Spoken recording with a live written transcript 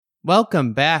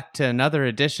Welcome back to another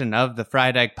edition of the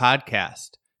Fried Egg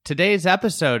Podcast. Today's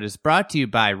episode is brought to you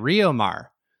by Riomar.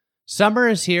 Summer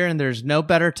is here and there's no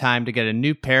better time to get a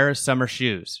new pair of summer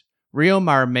shoes.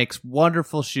 Riomar makes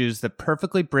wonderful shoes that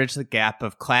perfectly bridge the gap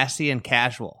of classy and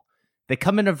casual. They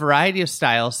come in a variety of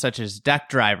styles such as deck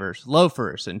drivers,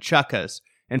 loafers, and chukkas,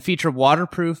 and feature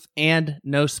waterproof and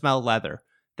no-smell leather.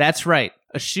 That's right,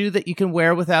 a shoe that you can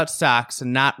wear without socks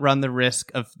and not run the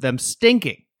risk of them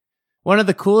stinking. One of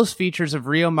the coolest features of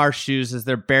Riomar shoes is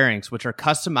their bearings, which are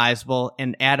customizable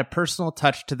and add a personal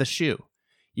touch to the shoe.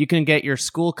 You can get your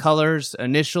school colors,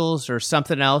 initials, or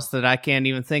something else that I can't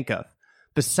even think of.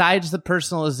 Besides the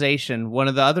personalization, one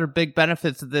of the other big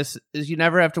benefits of this is you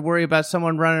never have to worry about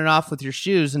someone running off with your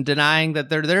shoes and denying that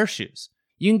they're their shoes.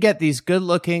 You can get these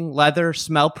good-looking, leather,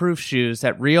 smell-proof shoes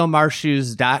at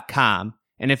riomarshoes.com,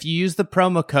 and if you use the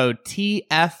promo code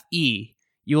TFE,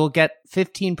 you will get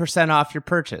 15% off your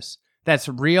purchase. That's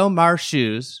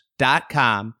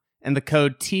riomarshoes.com and the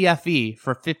code TFE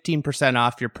for 15%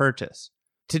 off your purchase.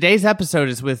 Today's episode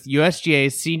is with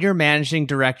USGA's Senior Managing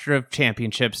Director of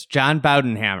Championships, John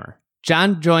Bodenhamer.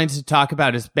 John joins to talk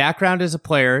about his background as a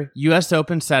player, U.S.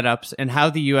 Open setups, and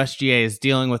how the USGA is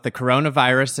dealing with the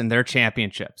coronavirus and their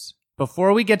championships.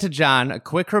 Before we get to John, a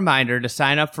quick reminder to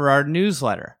sign up for our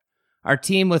newsletter. Our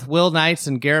team with Will Knights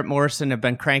and Garrett Morrison have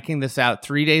been cranking this out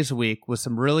 3 days a week with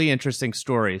some really interesting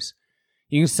stories.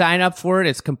 You can sign up for it.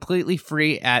 It's completely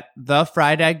free at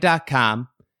thefriedegg.com,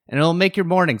 and it'll make your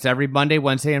mornings every Monday,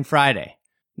 Wednesday, and Friday.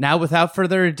 Now, without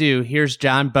further ado, here's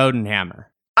John Bodenhamer.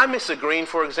 I miss a green,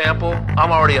 for example,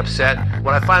 I'm already upset.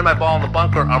 When I find my ball in the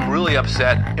bunker, I'm really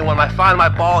upset. And when I find my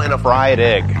ball in a fried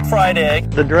egg. Fried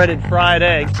egg. The dreaded fried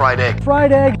egg. Fried egg.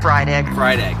 Fried egg. Fried egg.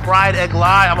 Fried egg. Fried egg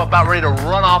lie, I'm about ready to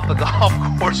run off the golf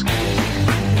course.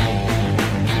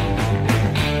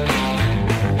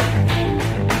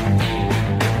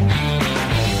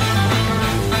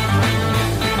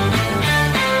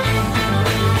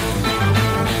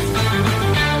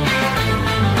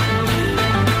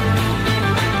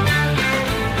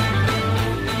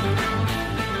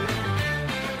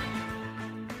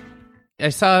 I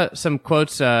saw some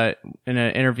quotes in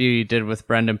an interview you did with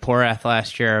Brendan Porath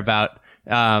last year about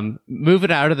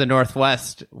moving out of the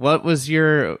Northwest. What was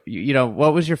your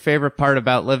favorite part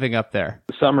about living up there?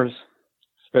 The summers,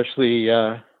 especially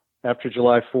after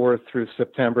July 4th through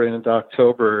September and into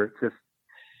October. Just,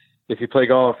 if you play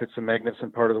golf, it's a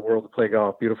magnificent part of the world to play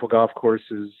golf. Beautiful golf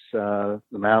courses, the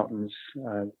mountains,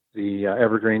 the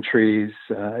evergreen trees.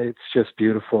 It's just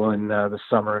beautiful in the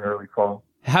summer and early fall.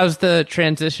 How's the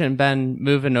transition been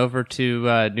moving over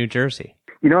to New Jersey?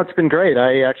 You know, it's been great.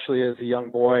 I actually, as a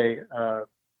young boy,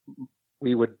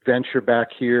 we would venture back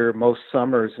here most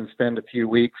summers and spend a few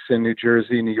weeks in New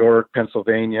Jersey, New York,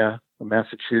 Pennsylvania,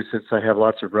 Massachusetts. I have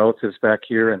lots of relatives back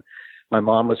here, and my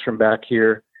mom was from back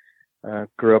here.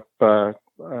 Grew up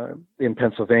in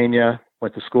Pennsylvania,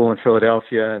 went to school in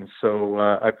Philadelphia, and so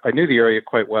I knew the area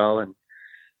quite well, and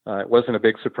it wasn't a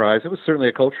big surprise. It was certainly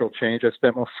a cultural change. I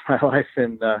spent most of my life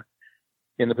in the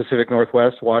Pacific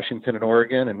Northwest, Washington and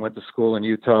Oregon, and went to school in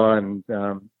Utah. And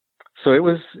so it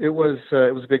was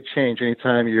a big change.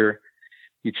 Anytime you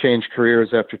change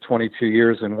careers after 22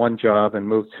 years in one job and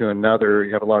move to another,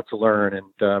 you have a lot to learn.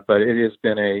 And but it has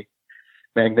been a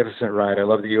magnificent ride. I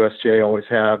love the USGA, always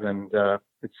have, and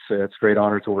it's a great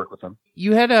honor to work with them.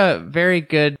 You had a very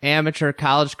good amateur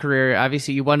college career.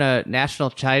 Obviously, you won a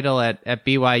national title at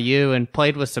BYU and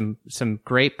played with some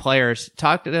great players.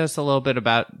 Talk to us a little bit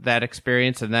about that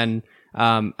experience, and then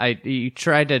you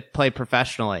tried to play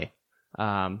professionally.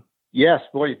 Yes,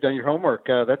 boy, you've done your homework.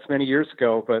 That's many years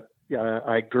ago, but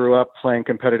I grew up playing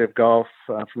competitive golf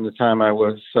from the time I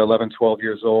was 11, 12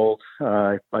 years old.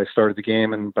 I started the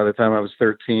game, and by the time I was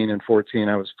 13 and 14,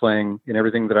 I was playing in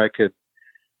everything that I could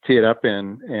tee it up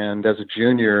in. And as a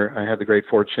junior, I had the great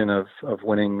fortune of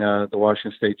winning the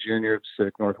Washington State Junior,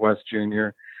 Pacific Northwest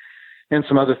Junior, and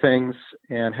some other things,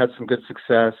 and had some good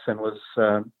success, and was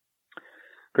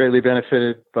greatly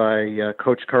benefited by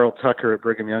Coach Carl Tucker at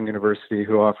Brigham Young University,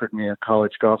 who offered me a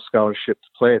college golf scholarship to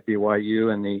play at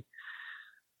BYU in the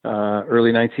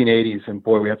early 1980s. And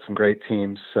boy, we had some great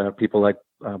teams, people like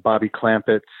Bobby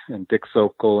Clampett and Dick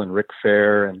Sokol and Rick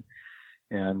Fair and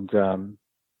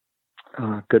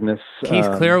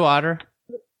Keith Clearwater.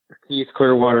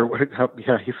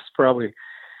 Yeah, he was probably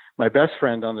my best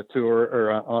friend on the tour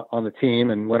or on the team,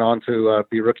 and went on to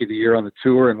be Rookie of the Year on the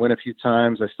tour and win a few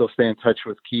times. I still stay in touch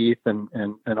with Keith and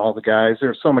all the guys. There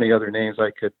are so many other names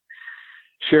I could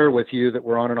share with you that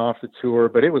were on and off the tour,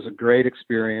 but it was a great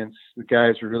experience. The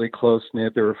guys were really close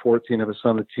knit. There were 14 of us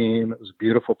on the team. It was a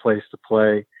beautiful place to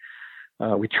play.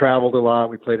 We traveled a lot.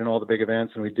 We played in all the big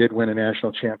events, and we did win a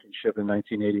national championship in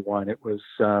 1981. It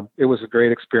was a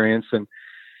great experience. And,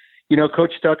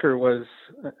 Coach Tucker was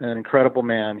an incredible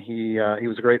man. He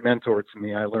was a great mentor to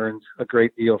me. I learned a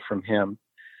great deal from him,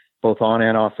 both on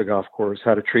and off the golf course,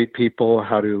 how to treat people,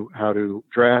 how to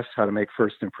dress, how to make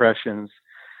first impressions,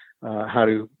 how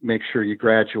to make sure you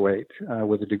graduate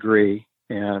with a degree.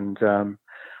 And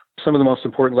some of the most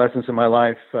important lessons in my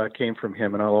life came from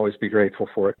him, and I'll always be grateful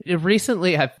for it.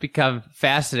 Recently, I've become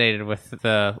fascinated with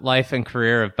the life and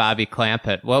career of Bobby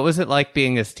Clampett. What was it like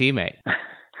being his teammate?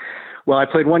 Well, I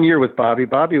played 1 year with Bobby.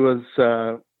 Bobby was,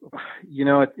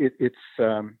 it's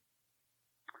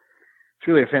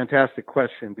really a fantastic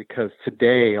question, because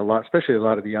today, especially a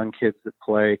lot of the young kids that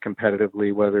play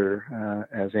competitively, whether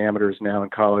as amateurs now in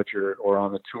college or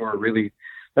on the tour, really,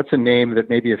 that's a name that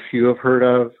maybe a few have heard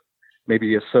of.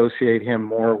 Maybe associate him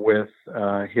more with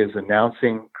his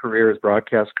announcing career, his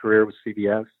broadcast career with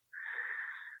CBS.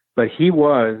 But he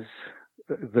was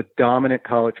the dominant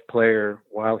college player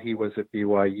while he was at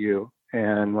BYU.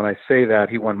 And when I say that,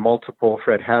 he won multiple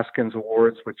Fred Haskins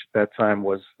Awards, which at that time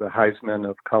was the Heisman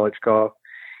of college golf.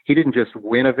 He didn't just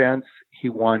win events, he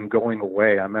won going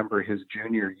away. I remember his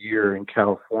junior year in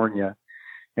California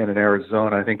and in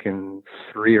Arizona, I think in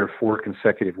 3 or 4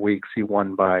 consecutive weeks, he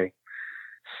won by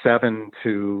 7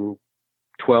 to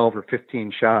 12 or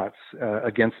 15 shots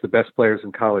against the best players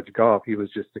in college golf. He was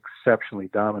just exceptionally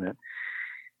dominant.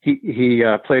 He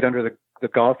played under the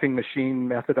golfing machine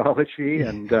methodology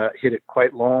and hit it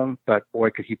quite long, but boy,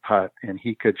 could he putt, and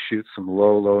he could shoot some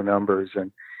low numbers,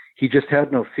 and he just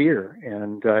had no fear.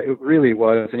 And it really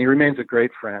was, and he remains a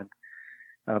great friend.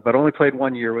 But only played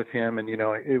 1 year with him, and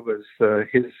it was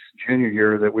his junior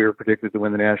year that we were predicted to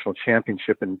win the national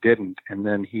championship and didn't. And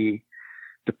then he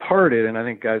departed, and I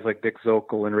think guys like Dick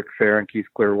Zokel and Rick Fair and Keith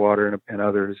Clearwater and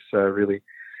others really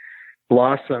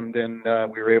blossomed, and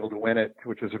we were able to win it,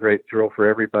 which was a great thrill for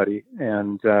everybody.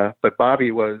 And but Bobby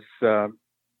was,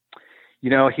 he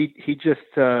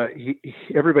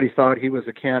everybody thought he was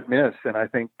a can't miss, and I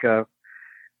think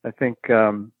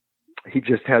he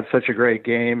just had such a great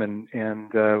game,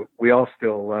 and we all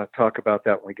still talk about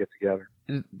that when we get together.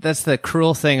 That's the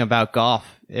cruel thing about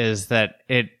golf, is that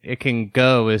it can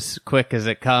go as quick as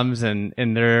it comes, and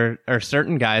there are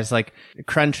certain guys like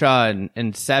Crenshaw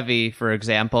and Seve, for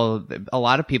example. A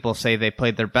lot of people say they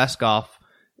played their best golf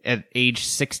at age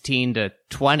 16 to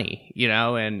 20,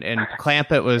 and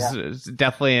Clampett was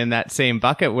definitely in that same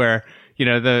bucket where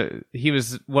he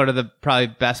was one of the probably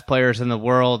best players in the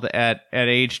world at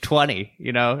age 20,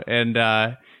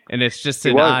 and it's just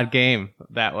an odd game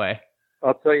that way.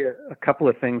 I'll tell you a couple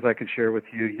of things I could share with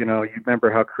you. You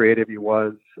remember how creative he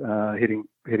was,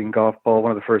 hitting golf ball,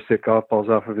 one of the first hit golf balls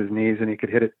off of his knees, and he could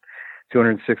hit it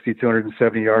 260,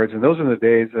 270 yards. And those are the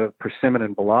days of persimmon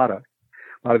and balata.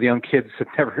 A lot of the young kids have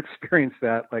never experienced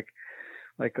that, like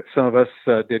some of us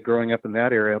did growing up in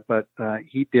that area. But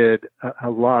he did a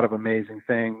lot of amazing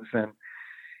things. And,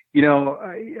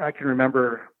 I can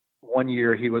remember 1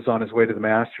 year he was on his way to the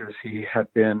Masters. He had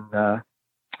been,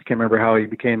 I can't remember how he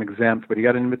became exempt, but he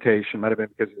got an invitation. Might have been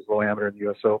because he was low amateur in the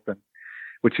U.S. Open,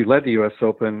 which he led the U.S.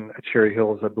 Open at Cherry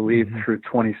Hills, I believe, through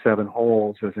 27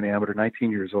 holes as an amateur, 19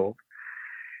 years old.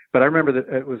 But I remember that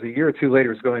it was a year or two later,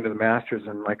 he was going to the Masters,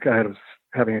 and I was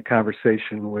having a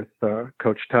conversation with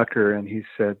Coach Tucker, and he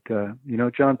said,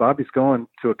 John, Bobby's going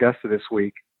to Augusta this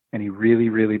week, and he really,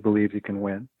 really believes he can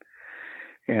win.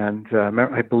 And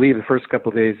I believe the first couple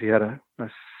of days he had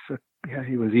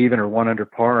he was even or 1 under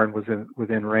par and was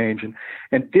within range,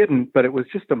 and didn't, but it was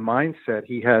just a mindset.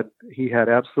 He had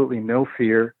absolutely no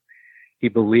fear. He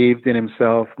believed in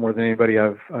himself more than anybody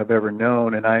I've ever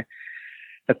known. And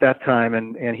at that time,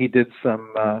 and he did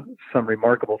some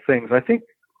remarkable things. I think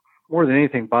more than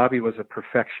anything, Bobby was a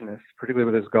perfectionist,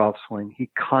 particularly with his golf swing.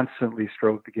 He constantly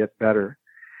strove to get better.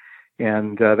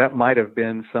 And that might have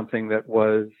been something that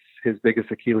was his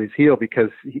biggest Achilles heel, because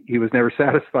he was never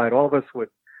satisfied. All of us would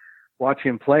watch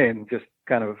him play and just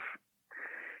kind of,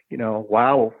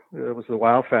 wow, it was the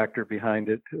wow factor behind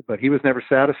it, but he was never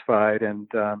satisfied. And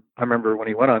I remember when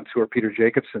he went on tour, Peter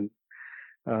Jacobson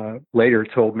later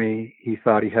told me he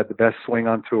thought he had the best swing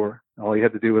on tour. All he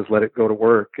had to do was let it go to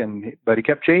work, but he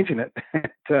kept changing it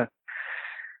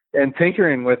and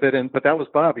tinkering with it. But that was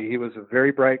Bobby. He was a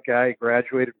very bright guy. He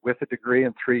graduated with a degree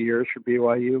in 3 years from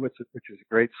BYU, which is a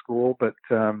great school. But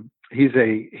he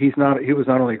was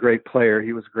not only a great player,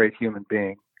 he was a great human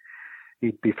being.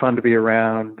 He'd be fun to be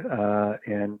around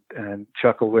and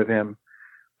chuckle with him.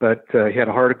 But he had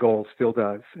a heart of gold, still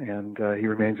does, and he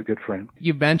remains a good friend.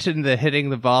 You mentioned the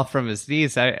hitting the ball from his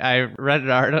knees. I read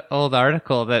an old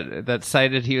article that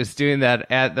cited he was doing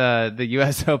that at the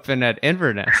U.S. Open at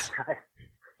Inverness.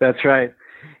 That's right.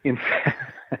 In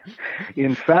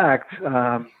fact,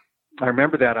 I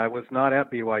remember that. I was not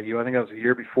at BYU. I think that was a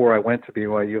year before I went to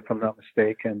BYU, if I'm not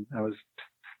mistaken. I was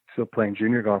still playing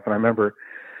junior golf, and I remember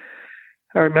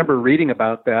reading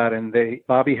about that, and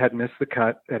Bobby had missed the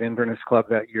cut at Inverness Club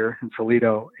that year in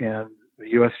Toledo, and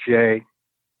the USGA,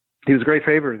 he was a great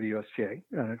favorite of the USGA,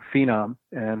 phenom,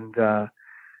 and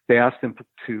they asked him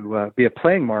to be a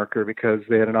playing marker because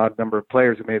they had an odd number of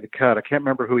players who made the cut. I can't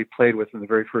remember who he played with in the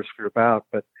very first group out,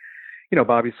 but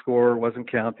Bobby's score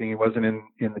wasn't counting. He wasn't in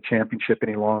the championship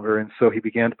any longer, and so he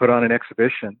began to put on an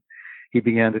exhibition. He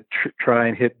began to try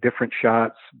and hit different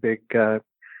shots, big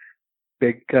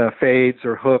fades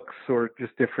or hooks or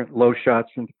just different low shots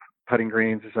into putting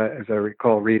greens, as I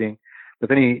recall reading. But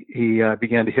then he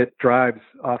began to hit drives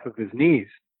off of his knees,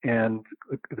 and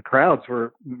the crowds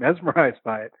were mesmerized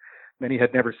by it. Many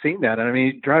had never seen that. And I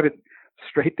mean, he'd drive it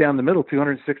straight down the middle,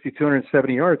 260,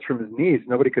 270 yards from his knees.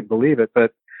 Nobody could believe it.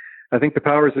 But I think the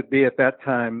powers that be at that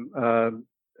time,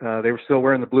 they were still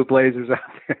wearing the blue blazers out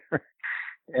there.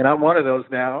 And I'm one of those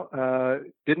now.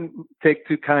 Didn't take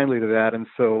too kindly to that. And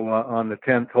so on the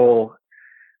 10th hole,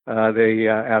 they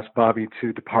asked Bobby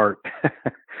to depart.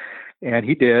 And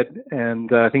he did.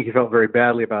 And I think he felt very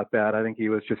badly about that. I think he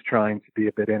was just trying to be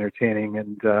a bit entertaining.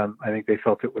 And I think they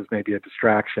felt it was maybe a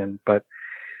distraction. But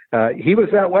he was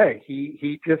that way.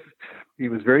 He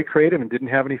was very creative and didn't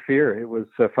have any fear. It was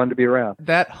fun to be around.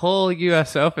 That whole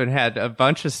U.S. Open had a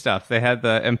bunch of stuff. They had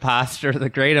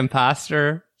the great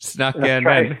imposter snuck in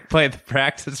and played the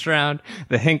practice round,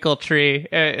 the Hinkle tree.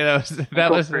 Yeah.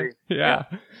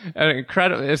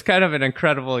 Incredible. It's kind of an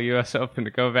incredible U.S. Open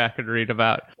to go back and read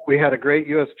about. We had a great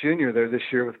U.S. Junior there this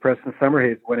year with Preston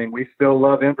Summerhays winning. We still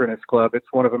love Inverness Club. It's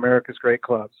one of America's great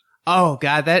clubs. Oh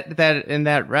God,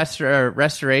 that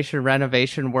restoration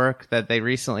renovation work that they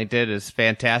recently did is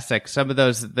fantastic. Some of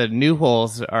the new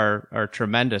holes are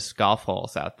tremendous golf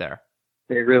holes out there.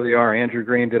 They really are. Andrew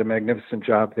Green did a magnificent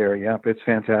job there. Yep, it's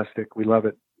fantastic. We love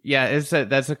it. Yeah,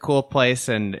 that's a cool place,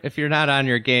 and if you're not on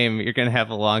your game, you're going to have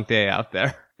a long day out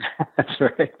there. That's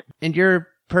right. In your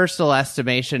personal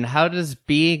estimation, how does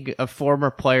being a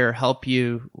former player help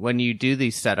you when you do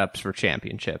these setups for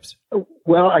championships?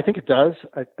 Well, I think it does.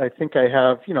 I think I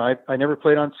have. I never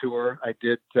played on tour. I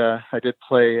did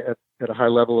play at a high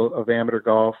level of amateur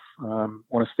golf. Won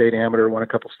a state amateur, won a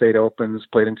couple state opens,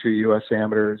 played in 2 U.S.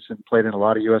 amateurs, and played in a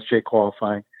lot of USGA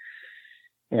qualifying,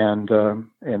 and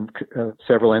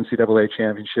several NCAA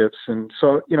championships. And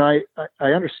so, I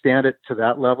understand it to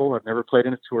that level. I've never played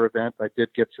in a tour event. I did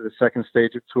get to the second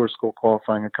stage of tour school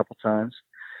qualifying a couple times,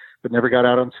 but never got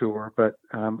out on tour. But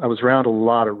I was around a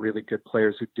lot of really good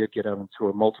players who did get out on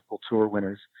tour, multiple tour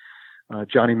winners.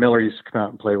 Johnny Miller used to come out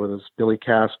and play with us, Billy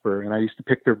Casper, and I used to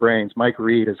pick their brains. Mike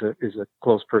Reed is a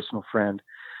close personal friend.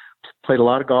 Played a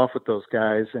lot of golf with those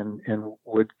guys and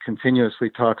would continuously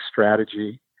talk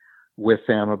strategy with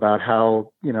them about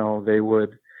how,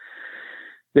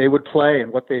 they would play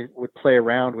and what they would play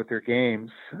around with their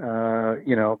games.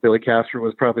 Billy Casper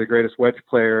was probably the greatest wedge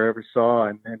player I ever saw,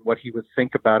 and what he would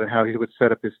think about and how he would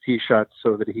set up his tee shot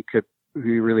so that he could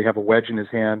really have a wedge in his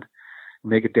hand,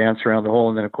 make it dance around the hole.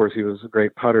 And then, of course, he was a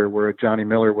great putter, where Johnny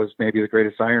Miller was maybe the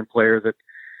greatest iron player that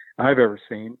I've ever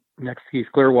seen, next to Keith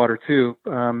Clearwater, too.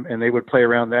 And they would play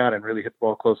around that and really hit the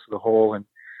ball close to the hole and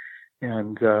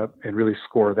really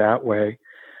score that way.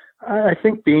 I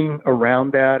think being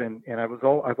around that, and I've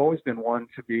always been one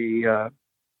to be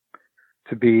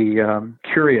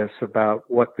curious about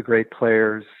what the great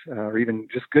players, or even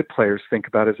just good players, think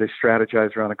about as they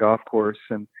strategize around a golf course,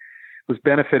 and was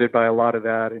benefited by a lot of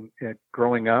that in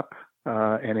growing up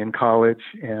and in college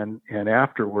and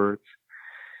afterwards.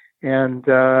 And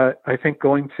I think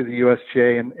going to the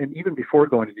USGA, and even before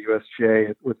going to the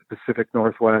USGA with the Pacific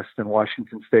Northwest and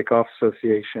Washington State Golf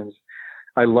Associations,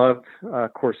 I loved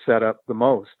course setup the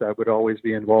most. I would always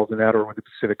be involved in that, or with the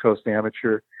Pacific Coast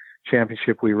Amateur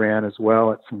Championship we ran as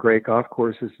well at some great golf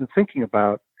courses, and thinking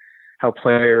about how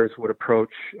players would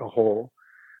approach a hole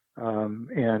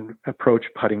and approach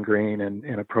putting green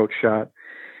and approach shot.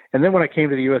 And then when I came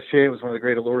to the USGA, it was one of the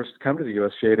great allures to come to the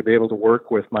USGA to be able to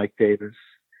work with Mike Davis,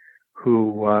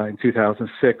 who in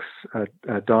 2006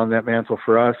 donned that mantle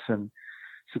for us and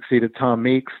succeeded Tom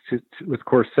Meeks with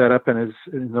course setup. And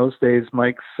in those days,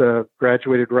 Mike's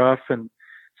graduated rough, and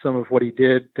some of what he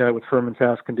did with firm and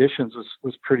fast conditions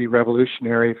was pretty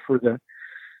revolutionary for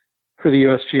for the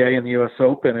USGA and the US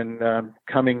Open, and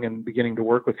coming and beginning to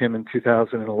work with him in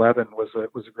 2011 was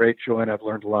a great joy, and I've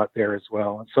learned a lot there as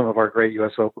well, and some of our great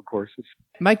US Open courses.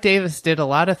 Mike Davis did a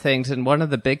lot of things, and one of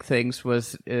the big things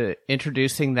was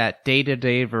introducing that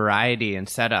day-to-day variety in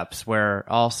setups, where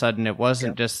all of a sudden it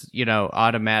wasn't just,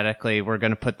 automatically we're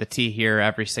going to put the tee here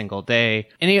every single day.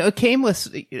 And it came with,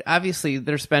 obviously,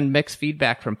 there's been mixed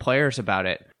feedback from players about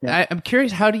it. Yeah. I'm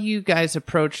curious, how do you guys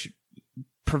approach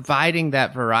providing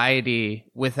that variety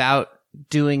without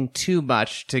doing too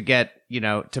much to get,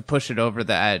 to push it over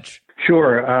the edge?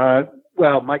 Sure.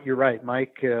 Well, Mike, you're right.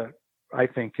 Mike, I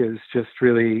think, is just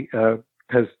really,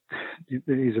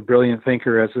 he's a brilliant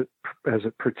thinker as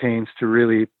it pertains to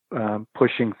really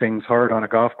pushing things hard on a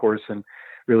golf course and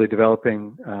really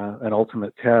developing an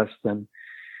ultimate test. And,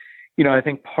 I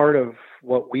think part of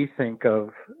what we think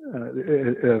of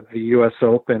the U.S.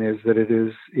 Open is that it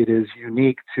is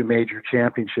unique to major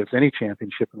championships, any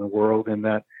championship in the world, in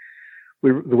that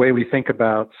the way we think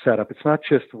about setup, it's not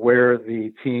just where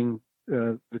the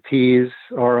tees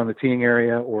are on the teeing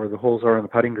area or the holes are on the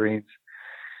putting greens.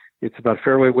 It's about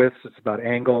fairway widths, it's about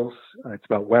angles, it's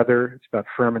about weather, it's about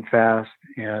firm and fast,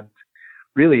 and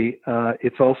really,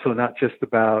 it's also not just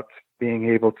about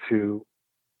being able to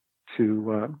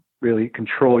really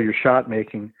control your shot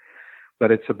making, but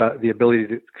it's about the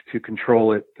ability to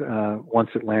control it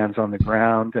once it lands on the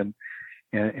ground and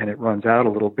it runs out a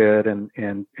little bit, and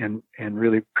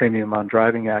really premium on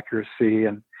driving accuracy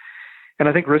and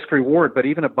I think risk reward. But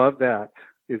even above that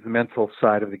is the mental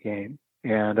side of the game,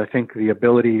 and I think the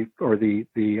ability or the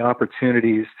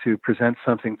opportunities to present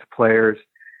something to players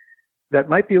that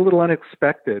might be a little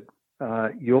unexpected.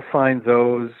 You'll find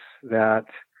those that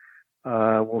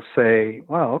will say,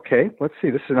 "Wow, okay, let's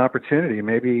see. This is an opportunity.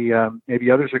 Maybe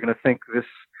others are going to think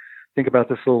about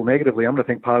this a little negatively. I'm going to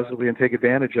think positively and take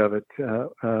advantage of it.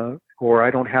 Or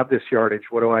I don't have this yardage.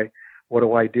 What do I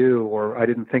do? Or I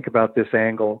didn't think about this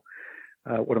angle.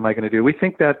 What am I going to do?" We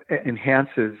think that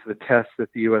enhances the test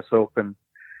that the U.S. Open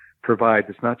provides.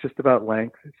 It's not just about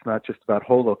length. It's not just about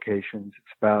hole locations.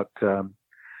 It's about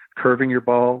curving your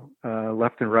ball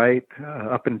left and right,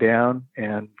 up and down,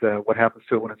 and what happens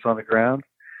to it when it's on the ground.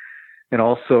 And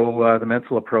also the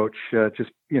mental approach, after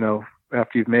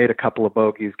you've made a couple of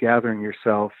bogeys, gathering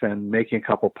yourself and making a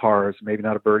couple pars, maybe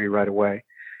not a birdie right away,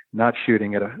 not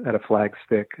shooting at a flag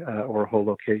stick or a hole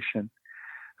location.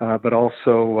 But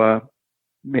also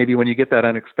maybe when you get that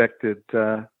unexpected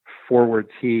forward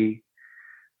tee,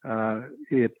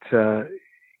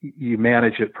 you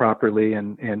manage it properly,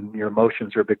 and your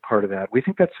emotions are a big part of that. We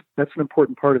think that's an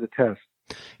important part of the test.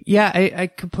 Yeah, I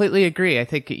completely agree. I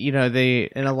think, in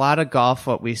a lot of golf,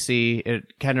 what we see,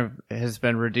 it kind of has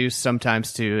been reduced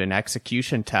sometimes to an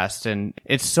execution test, and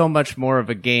it's so much more of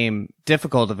a game,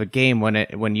 difficult of a game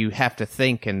when you have to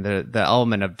think and the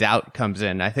element of doubt comes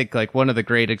in. I think like one of the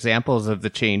great examples of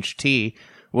the change tee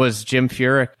was Jim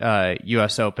Furyk,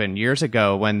 U.S. Open years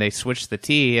ago, when they switched the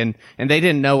tee and they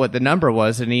didn't know what the number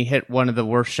was, and he hit one of the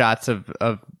worst shots of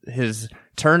his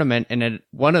tournament, and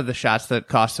one of the shots that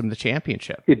cost him the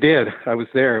championship. It did. I was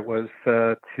there. It was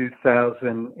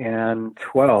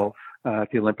 2012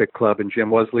 at the Olympic Club, and Jim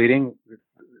was leading. The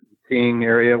teeing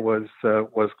area was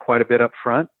quite a bit up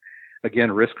front.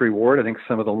 Again, risk reward. I think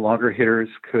some of the longer hitters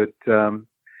could.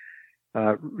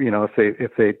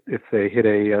 If they hit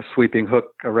a sweeping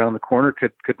hook around the corner,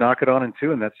 could knock it on in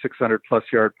two, and that 600 plus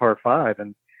yard par five,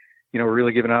 and we're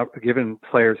really giving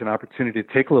players an opportunity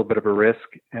to take a little bit of a risk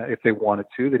if they wanted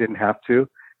to. They didn't have to.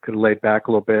 Could have laid back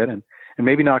a little bit and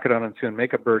maybe knock it on in two and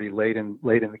make a birdie late in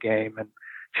the game and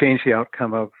change the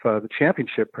outcome of the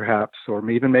championship, perhaps, or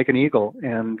even make an eagle.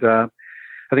 And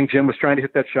I think Jim was trying to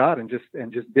hit that shot and just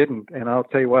didn't. And I'll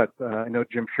tell you what, I know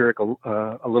Jim Furyk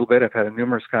a little bit. I've had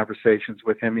numerous conversations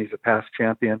with him. He's a past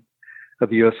champion of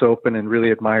the U.S. Open and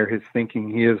really admire his thinking.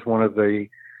 He is one of the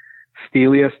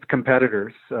steeliest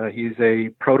competitors. He's a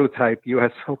prototype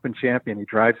U.S. Open champion. He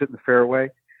drives it in the fairway.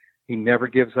 He never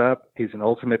gives up. He's an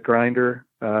ultimate grinder.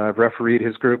 I've refereed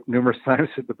his group numerous times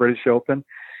at the British Open.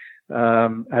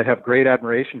 I have great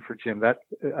admiration for Jim.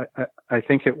 I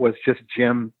think it was just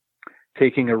Jim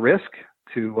taking a risk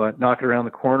to knock it around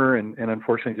the corner, and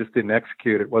unfortunately just didn't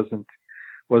execute. It wasn't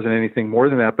anything more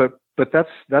than that. But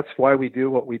that's why we do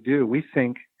what we do. We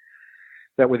think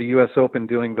that with the U.S. Open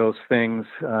doing those things,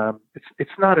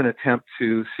 it's not an attempt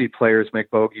to see players make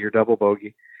bogey or double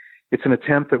bogey. It's an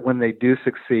attempt that when they do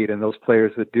succeed, and those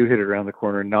players that do hit it around the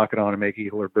corner and knock it on and make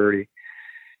eagle or birdie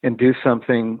and do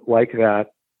something like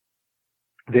that,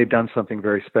 they've done something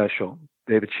very special.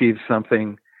 They've achieved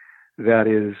something that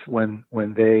is when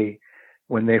they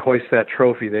hoist that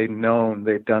trophy, they've known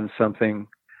they've done something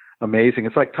amazing.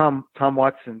 It's like Tom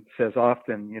Watson says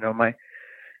often,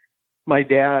 my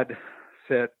dad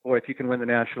said, boy, if you can win the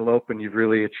National Open, you've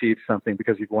really achieved something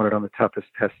because you've won it on the toughest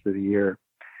test of the year.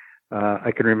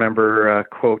 I can remember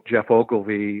quote Jeff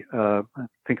Ogilvy. I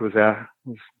think it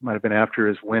might have been after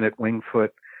his win at Winged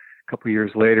Foot. A couple of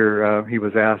years later, he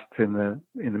was asked in the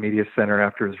media center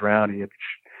after his round,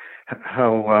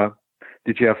 how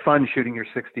did you have fun shooting your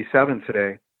 67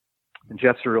 today? And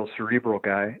Jeff's a real cerebral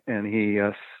guy, and he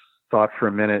thought for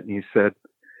a minute, and he said,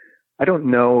 I don't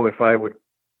know if I would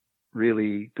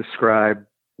really describe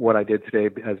what I did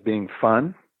today as being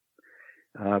fun,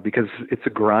 because it's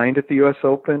a grind at the U.S.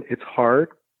 Open. It's hard,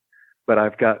 but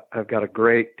I've got a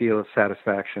great deal of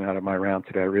satisfaction out of my round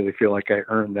today. I really feel like I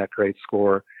earned that great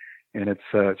score, and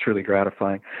it's really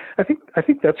gratifying. I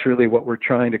think that's really what we're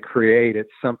trying to create. It's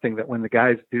something that when the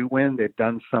guys do win, they've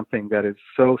done something that is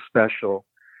so special.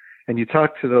 And you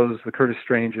talk to the Curtis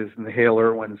Stranges and the Hale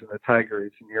Irwins and the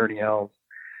Tigers and the Ernie Els,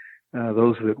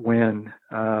 those that win,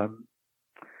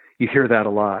 you hear that a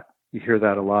lot.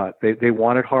 They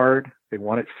want it hard, they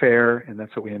want it fair, and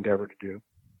that's what we endeavor to do.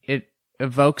 It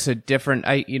evokes a different.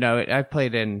 I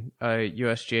played in a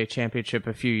USGA championship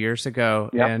a few years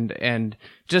ago, yep. and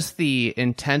just the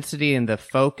intensity and the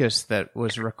focus that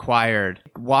was required.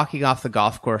 Walking off the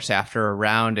golf course after a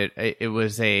round, it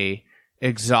was a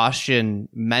exhaustion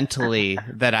mentally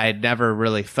that I had never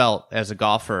really felt as a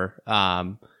golfer.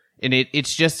 And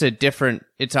it's just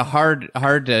it's a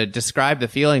hard to describe the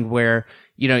feeling where,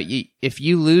 if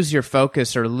you lose your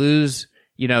focus or lose,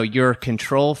 your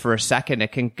control for a second,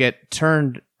 it can get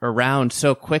turned around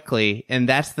so quickly. And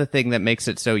that's the thing that makes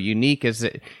it so unique is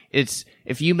that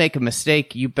if you make a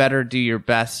mistake, you better do your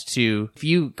best if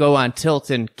you go on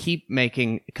tilt and keep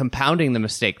compounding the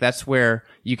mistake, that's where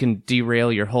you can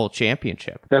derail your whole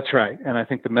championship. That's right. And I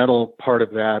think the mental part of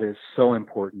that is so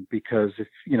important because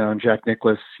and Jack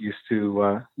Nicklaus used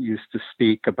to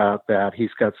speak about that.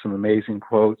 He's got some amazing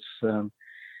quotes,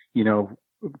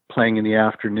 playing in the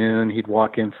afternoon, he'd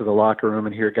walk into the locker room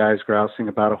and hear guys grousing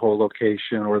about a hole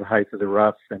location or the height of the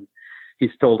rough. And he's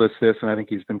told us this, and I think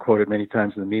he's been quoted many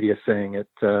times in the media saying it.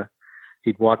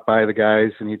 He'd walk by the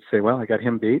guys and he'd say, well, I got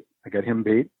him beat.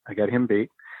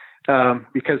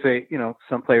 Because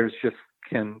some players just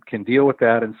can deal with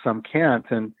that and some can't.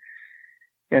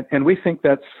 And we think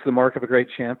that's the mark of a great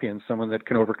champion, someone that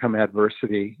can overcome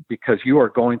adversity, because you are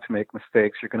going to make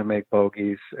mistakes. You're going to make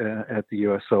bogeys at the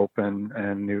U.S. Open.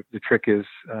 And the trick is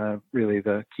really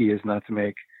the key is not to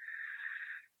make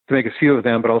a few of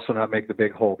them, but also not make the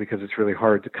big hole, because it's really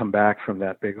hard to come back from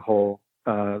that big hole.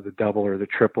 The double or the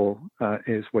triple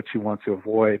is what you want to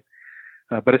avoid.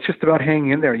 But it's just about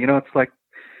hanging in there. It's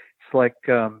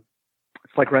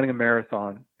like running a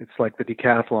marathon. It's like the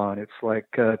decathlon. It's like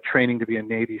training to be a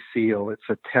Navy SEAL. It's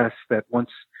a test that once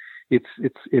it's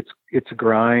a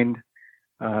grind.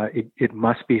 It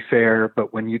must be fair,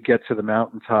 but when you get to the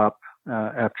mountaintop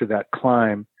after that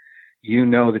climb,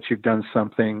 that you've done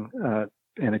something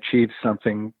and achieved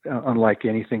something unlike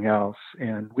anything else.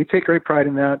 And we take great pride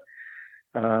in that.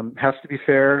 Has to be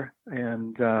fair,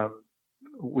 and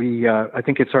I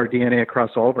think it's our DNA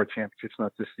across all of our championships,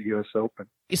 not just the U.S. Open.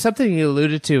 Something you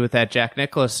alluded to with that Jack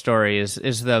Nicklaus story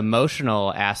is the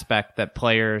emotional aspect that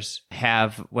players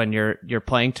have when you're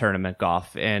playing tournament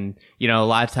golf. And, a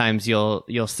lot of times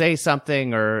you'll say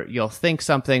something or you'll think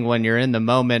something when you're in the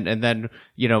moment. And then,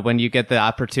 when you get the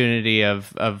opportunity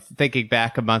of thinking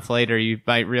back a month later, you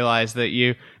might realize that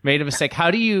you made a mistake.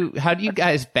 How do you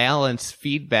guys balance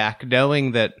feedback,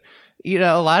 knowing that,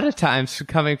 a lot of times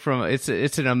coming from it's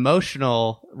an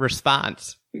emotional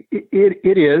response.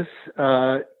 It is.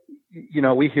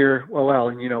 We hear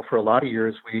and for a lot of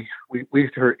years we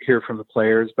hear from the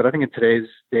players, but I think in today's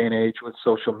day and age with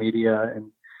social media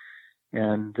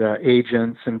and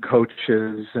agents and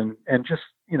coaches and just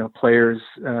players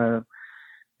in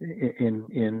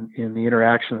the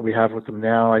interaction that we have with them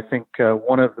now, I think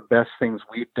one of the best things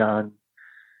we've done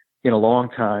in a long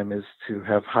time is to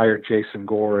have hired Jason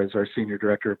Gore as our Senior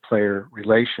Director of Player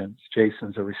Relations.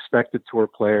 Jason's a respected tour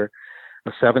player,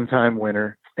 a 7-time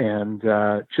winner, and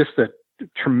just a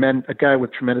guy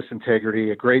with tremendous integrity,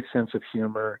 a great sense of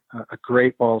humor, a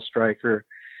great ball striker,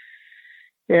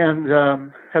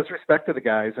 and has respect to the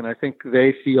guys. And I think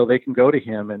they feel they can go to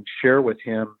him and share with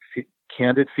him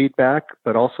candid feedback,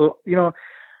 but also,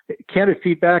 candid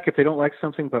feedback if they don't like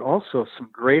something, but also some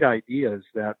great ideas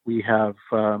that we have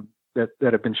that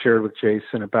have been shared with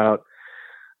Jason about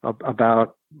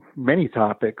many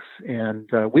topics, and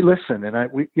we listen.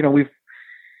 And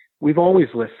we've always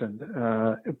listened,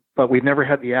 but we've never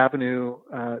had the avenue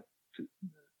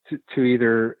to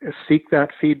either seek that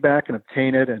feedback and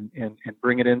obtain it and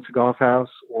bring it into Golf House,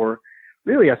 or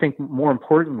really, I think more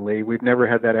importantly, we've never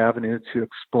had that avenue to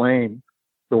explain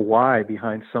the why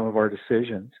behind some of our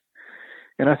decisions.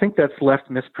 And I think that's left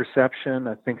misperception.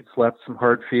 I think it's left some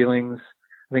hard feelings.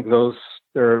 I think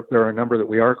there are a number that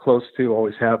we are close to,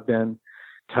 always have been.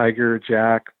 Tiger,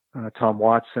 Jack, Tom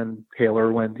Watson, Hale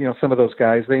Irwin, some of those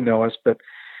guys, they know us, but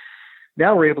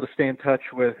now we're able to stay in touch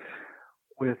with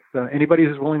anybody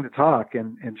who's willing to talk,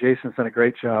 and Jason's done a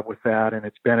great job with that, and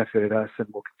it's benefited us and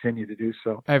will continue to do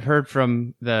so. I've heard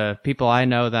from the people I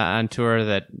know that on tour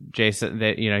that Jason,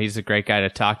 that he's a great guy to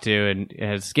talk to, and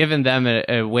has given them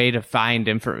a way to find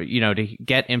to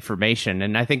get information.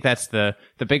 And I think that's the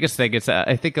biggest thing. It's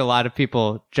I think a lot of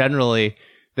people generally,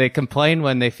 they complain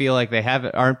when they feel like they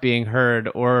aren't being heard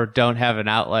or don't have an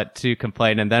outlet to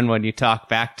complain. And then when you talk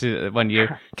back when you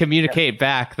communicate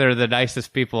back, they're the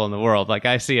nicest people in the world. Like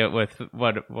I see it with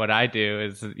what I do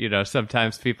is,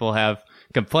 sometimes people have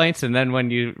complaints, and then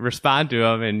when you respond to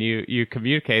them and you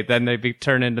communicate, then they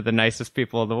turn into the nicest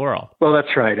people in the world. Well,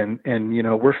 that's right. And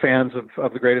we're fans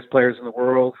of the greatest players in the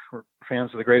world. We're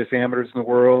fans of the greatest amateurs in the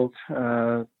world.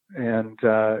 And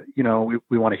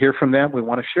we want to hear from them. We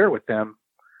want to share with them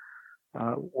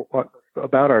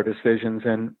about our decisions,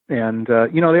 and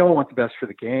they all want the best for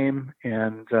the game,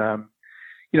 and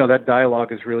that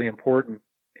dialogue is really important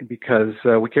because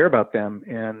we care about them,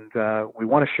 and we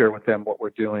want to share with them what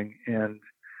we're doing. And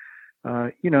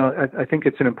I think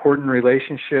it's an important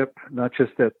relationship, not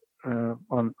just with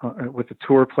the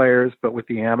tour players, but with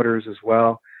the amateurs as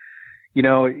well.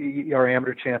 Our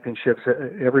amateur championships,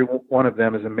 every one of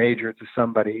them is a major to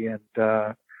somebody,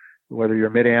 and whether you're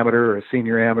a mid-amateur or a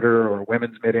senior amateur or a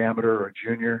women's mid-amateur or a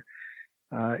junior,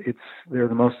 they're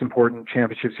the most important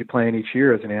championships you play in each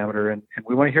year as an amateur, and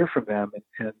we want to hear from them.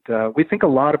 And we think a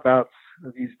lot about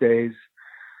these days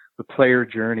the player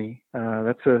journey.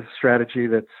 That's a strategy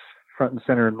that's front and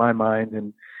center in my mind,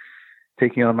 and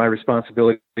taking on my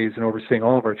responsibilities and overseeing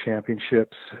all of our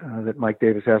championships that Mike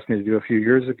Davis asked me to do a few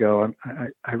years ago.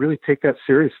 I really take that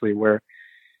seriously, where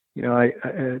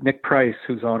Nick Price,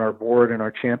 who's on our board and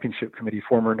our championship committee,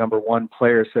 former number one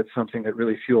player, said something that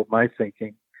really fueled my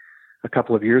thinking a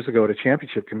couple of years ago at a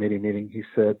championship committee meeting. He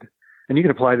said, and you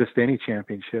can apply this to any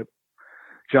championship,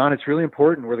 John, it's really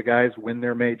important where the guys win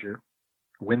their major,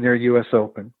 win their U.S.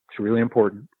 Open. It's really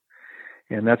important.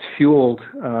 And that's fueled,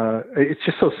 it's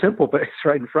just so simple, but it's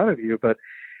right in front of you, but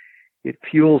it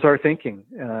fuels our thinking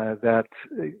that,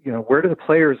 where do the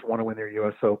players want to win their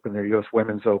U.S. Open, their U.S.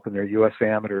 Women's Open, their U.S.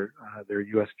 Amateur, their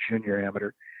U.S. Junior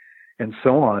Amateur, and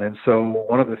so on. And so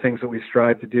one of the things that we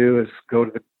strive to do is go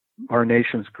to our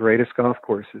nation's greatest golf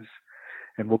courses,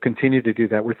 and we'll continue to do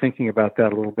that. We're thinking about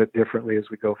that a little bit differently as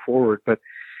we go forward, but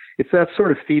it's that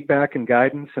sort of feedback and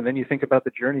guidance. And then you think about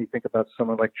the journey. You think about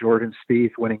someone like Jordan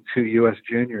Spieth winning 2 U.S.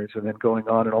 Juniors and then going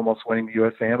on and almost winning the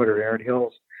U.S. Amateur. Aaron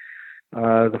Hills,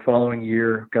 the following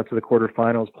year, got to the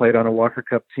quarterfinals, played on a Walker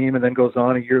Cup team, and then goes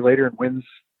on a year later and wins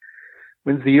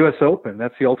the U.S. Open.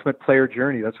 That's the ultimate player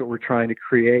journey. That's what we're trying to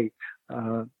create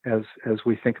as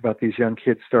we think about these young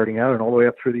kids starting out and all the way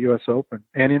up through the U.S. Open,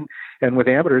 and with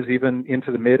amateurs even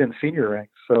into the mid and senior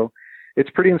ranks. So it's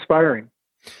pretty inspiring.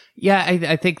 Yeah,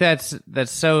 I think that's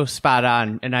so spot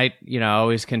on. And I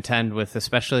always contend with,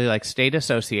 especially like state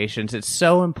associations, it's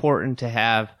so important to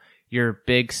have your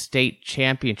big state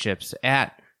championships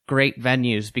at great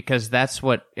venues, because that's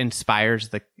what inspires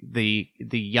the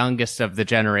youngest of the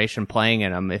generation playing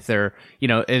in them. If they're,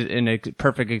 in a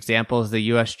perfect example is the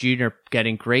U.S. Junior,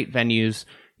 getting great venues,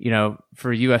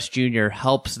 for U.S. Junior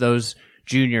helps those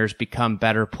juniors become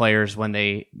better players when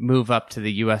they move up to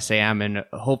the USAM and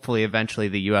hopefully eventually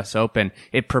the US Open.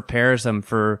 It prepares them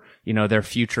for, their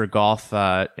future golf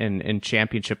and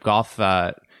championship golf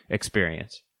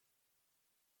experience.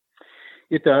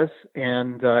 It does.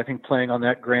 And I think playing on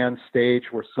that grand stage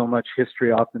where so much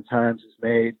history oftentimes is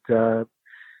made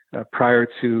prior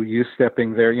to you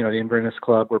stepping there, the Inverness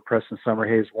Club where Preston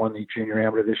Summerhays won the Junior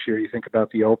Amateur this year. You think about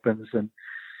the Opens and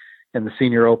the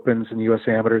Senior Opens and the U.S.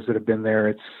 Amateurs that have been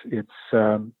there. It's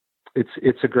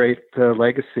a great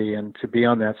legacy, and to be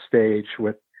on that stage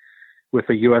with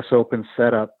a U.S. Open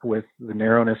setup, with the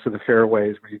narrowness of the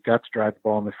fairways where you've got to drive the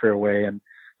ball in the fairway, and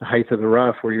the height of the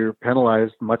rough where you're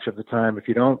penalized much of the time if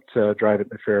you don't drive it in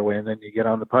the fairway, and then you get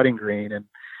on the putting green, and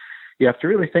you have to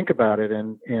really think about it,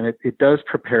 and it does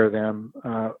prepare them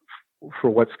for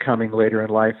what's coming later in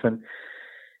life. And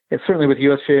it's certainly with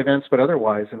USGA events, but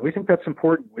otherwise. And we think that's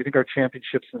important. We think our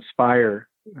championships inspire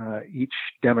each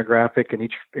demographic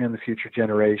and the future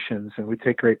generations. And we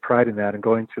take great pride in that and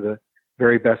going to the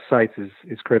very best sites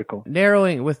is critical.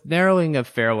 Narrowing of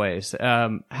fairways,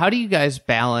 how do you guys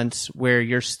balance where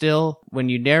you're still, when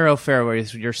you narrow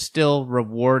fairways, you're still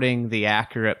rewarding the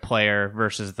accurate player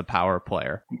versus the power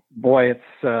player? Boy,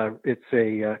 it's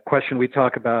a question we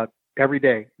talk about every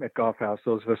day at Golf House.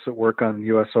 Those of us that work on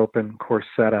U.S. Open course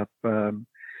setup,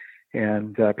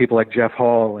 and people like Jeff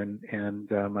Hall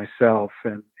and myself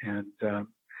and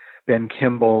Ben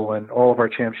Kimball and all of our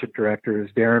championship directors,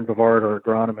 Darren Bavard, our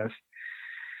agronomist.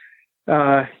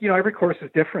 Every course is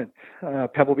different.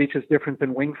 Pebble Beach is different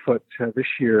than Winged Foot this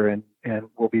year, and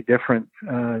will be different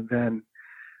than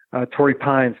Torrey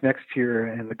Pines next year,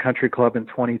 and the Country Club in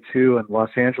 22, and Los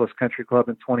Angeles Country Club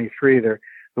in 23.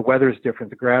 The weather is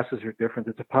different, the grasses are different,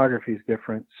 the topography is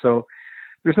different. So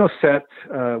there's no set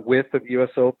width of U.S.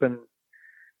 Open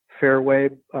fairway,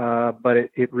 but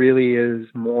it really is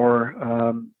more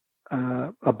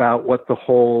about what the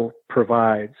hole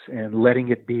provides and letting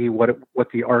it be what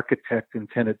the architect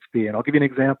intended to be. And I'll give you an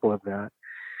example of that.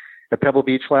 At Pebble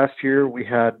Beach last year, we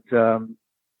had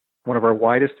one of our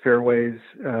widest fairways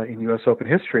in U.S. Open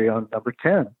history on number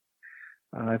 10.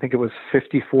 I think it was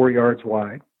 54 yards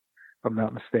wide, if I'm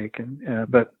not mistaken.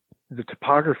 But the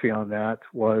topography on that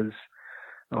was,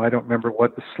 I don't remember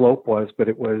what the slope was, but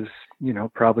it was,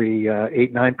 probably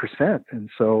 8-9%. And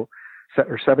so,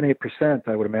 or 7-8%,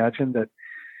 I would imagine that.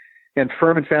 And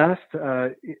firm and fast,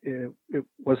 it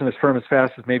wasn't as firm as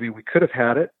fast as maybe we could have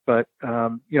had it, but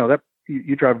that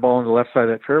you drive a ball on the left side of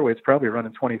that fairway, it's probably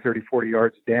running 20, 30, 40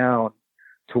 yards down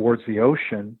towards the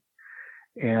ocean,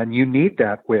 and you need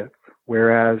that width.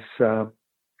 Whereas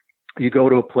you go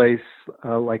to a place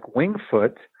like Winged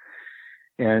Foot,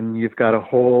 and you've got a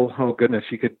hole. Oh goodness,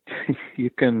 you can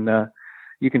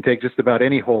take just about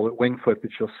any hole at Winged Foot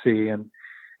that you'll see, and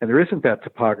there isn't that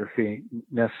topography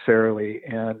necessarily,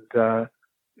 and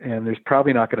there's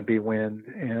probably not going to be wind,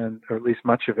 or at least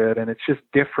much of it, and it's just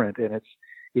different, and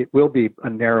it will be a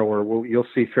narrower. You'll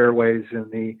see fairways in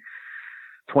the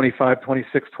 25,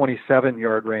 26, 27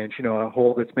 yard range, a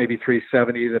hole that's maybe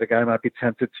 370 that a guy might be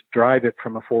tempted to drive it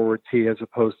from a forward tee as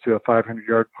opposed to a 500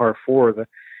 yard par four. The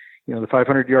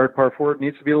 500 yard par four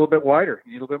needs to be a little bit wider.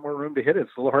 You need a little bit more room to hit it.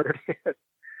 It's a little harder to hit.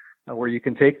 Where you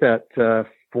can take that 4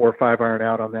 or 5 iron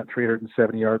out on that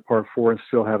 370 yard par four and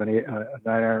still have a 9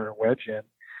 iron wedge in.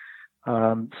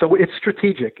 So it's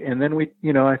strategic. And then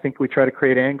I think we try to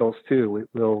create angles too.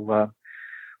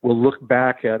 We'll look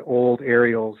back at old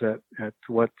aerials at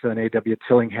what an A.W.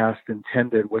 Tillinghast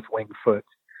intended with Winged Foot.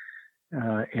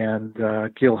 And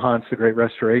Gil Hunt's the great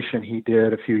restoration he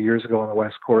did a few years ago on the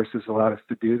West Course has allowed us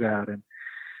to do that.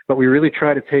 But we really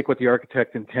try to take what the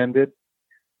architect intended.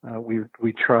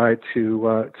 We try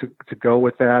to go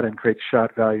with that and create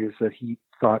shot values that he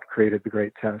thought created the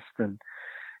great test. And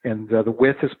the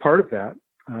width is part of that.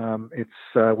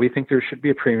 We think there should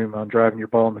be a premium on driving your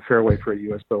ball in the fairway for a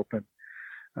U.S. Open.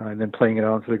 And then playing it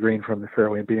onto the green from the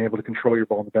fairway and being able to control your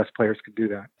ball. And the best players can do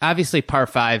that. Obviously, par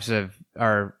fives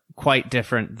are quite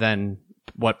different than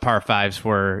what par fives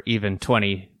were even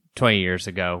 20 years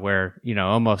ago, where,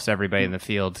 almost everybody in the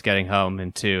field's getting home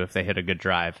in two if they hit a good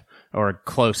drive, or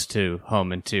close to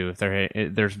home in two.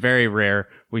 There's very rare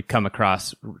we come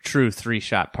across true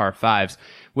 3-shot par fives.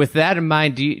 With that in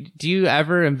mind, do you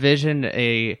ever envision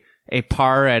a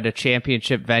par at a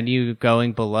championship venue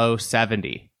going below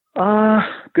 70?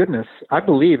 Goodness. I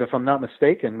believe, if I'm not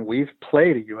mistaken, we've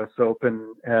played a U.S.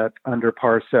 Open at under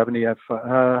par 70. I'd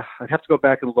have to go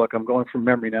back and look. I'm going from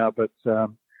memory now, but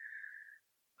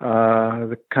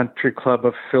the Country Club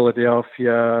of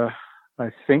Philadelphia, I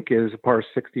think, is a par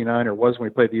 69, or was when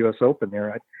we played the U.S. Open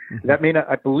there.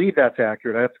 I believe that's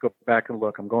accurate. I have to go back and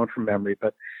look. I'm going from memory,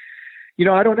 but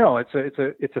I don't know. It's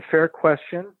a fair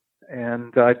question.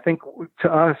 And I think to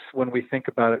us, when we think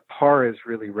about it, par is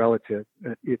really relative.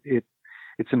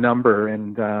 It's a number,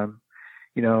 and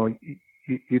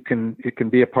it can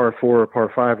be a par 4 or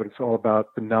par 5, but it's all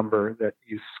about the number that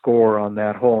you score on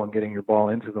that hole and getting your ball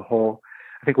into the hole.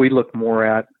 I think we look more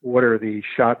at what are the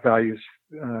shot values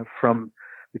from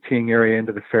the teeing area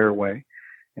into the fairway,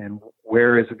 and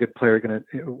where is a good player going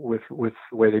to with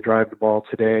the way they drive the ball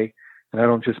today. And I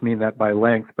don't just mean that by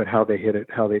length, but how they hit it,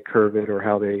 how they curve it, or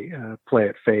how they play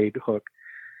it, fade, hook,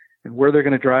 and where they're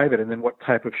going to drive it, and then what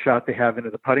type of shot they have into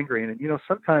the putting green. And,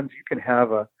 sometimes you can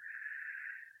have a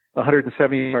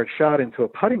 170-yard shot into a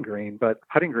putting green, but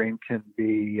putting green can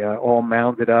be all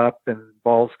mounded up, and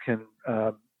balls can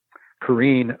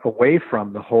careen away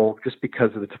from the hole just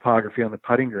because of the topography on the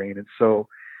putting green. And so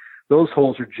those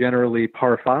holes are generally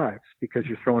par 5s because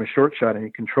you're throwing a short shot and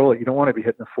you control it. You don't want to be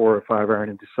hitting a 4 or 5 iron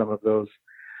into some of those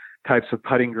types of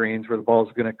putting greens where the ball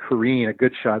is going to careen. A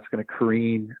good shot's going to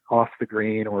careen off the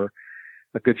green or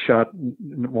a good shot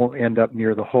won't end up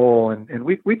near the hole. And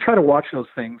we try to watch those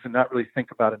things and not really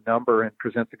think about a number and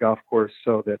present the golf course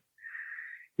so that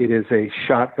it is a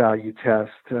shot value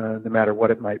test, no matter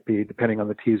what it might be, depending on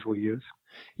the tees we'll use.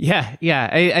 Yeah.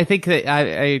 I think that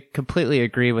I completely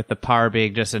agree with the par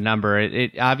being just a number.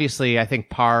 It obviously, I think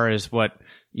par is what,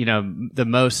 the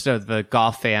most of the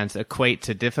golf fans equate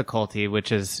to difficulty,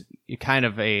 which is kind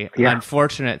of a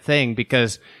unfortunate thing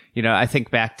because, I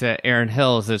think back to Aaron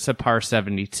Hill's, it's a par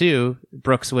 72.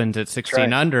 Brooks wins at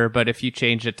 16 under, but if you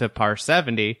change it to par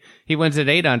 70, he wins at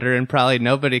 8 under and probably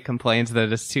nobody complains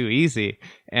that it's too easy.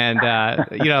 And,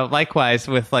 likewise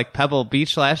with like Pebble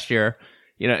Beach last year,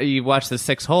 you watch the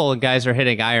 6th hole and guys are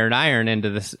hitting iron into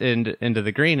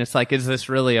the green. It's like, is this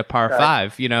really a par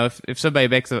 5? If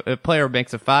somebody a player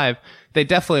makes a 5, they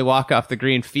definitely walk off the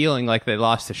green feeling like they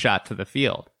lost a shot to the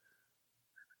field.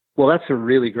 Well, that's a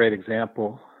really great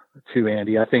example too,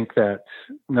 Andy. I think that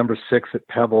number 6 at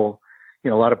Pebble,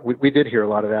 we did hear a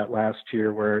lot of that last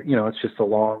year where, it's just a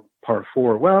long par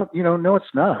 4. Well, no, it's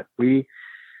not.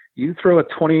 You throw a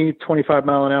 20, 25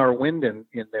 mile an hour wind in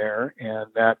there, and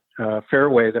that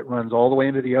fairway that runs all the way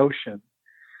into the ocean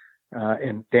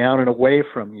and down and away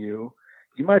from you,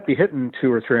 you might be hitting 2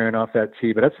 or 3 iron off that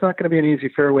tee, but that's not going to be an easy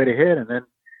fairway to hit. And then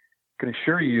I can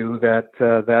assure you that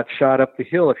that shot up the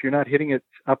hill, if you're not hitting it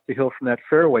up the hill from that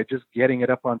fairway, just getting it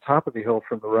up on top of the hill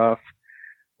from the rough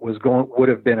would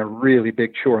have been a really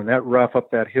big chore. And that rough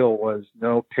up that hill was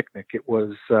no picnic. It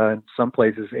was in some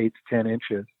places 8 to 10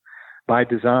 inches. By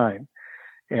design.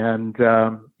 And,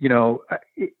 I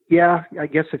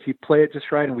guess if you play it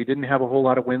just right, and we didn't have a whole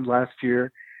lot of wind last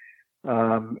year,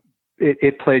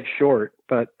 it played short,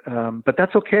 but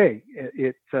that's okay.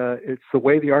 It's the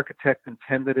way the architect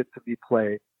intended it to be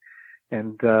played.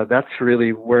 And, that's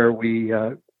really where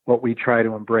what we try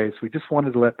to embrace. We just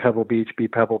wanted to let Pebble Beach be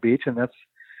Pebble Beach. And that's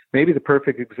maybe the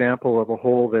perfect example of a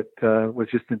hole that was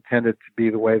just intended to be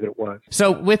the way that it was.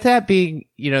 So with that being,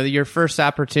 your first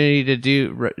opportunity to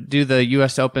do the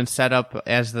U.S. Open setup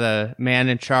as the man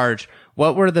in charge,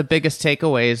 what were the biggest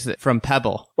takeaways from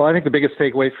Pebble? Well, I think the biggest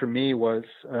takeaway for me was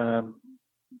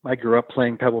I grew up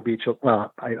playing Pebble Beach.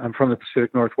 Well, I'm from the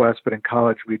Pacific Northwest, but in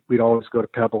college we'd always go to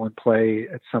Pebble and play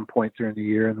at some point during the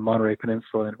year in the Monterey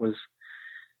Peninsula, and it was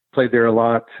played there a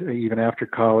lot even after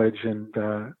college.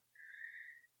 And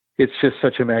it's just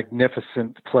such a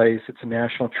magnificent place. It's a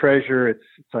national treasure. It's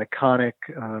iconic.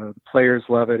 The players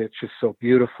love it. It's just so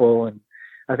beautiful. And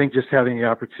I think just having the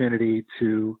opportunity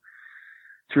to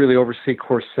really oversee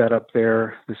course setup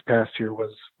there this past year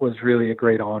was really a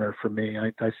great honor for me.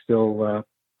 I still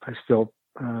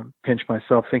pinch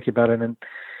myself thinking about it. And,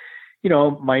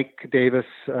 Mike Davis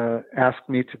asked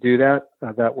me to do that.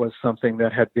 That was something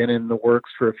that had been in the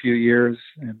works for a few years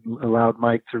and allowed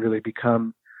Mike to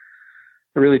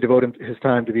really devote his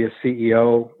time to be a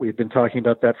CEO. We had been talking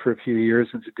about that for a few years,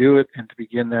 and to do it and to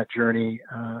begin that journey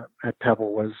at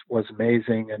Pebble was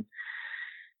amazing. And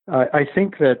I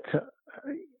think that,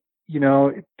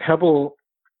 Pebble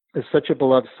is such a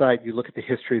beloved site. You look at the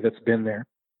history that's been there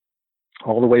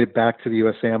all the way back to the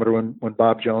U.S. Amateur when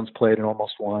Bob Jones played and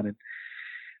almost won, and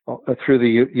through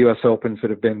the U.S. Opens that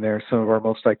have been there, some of our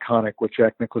most iconic, with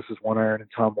Jack Nicklaus's 1 iron and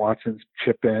Tom Watson's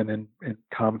chip in and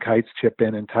Tom Kite's chip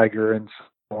in and Tiger and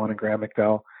so on and Graham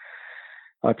McDowell.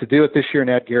 To do it this year and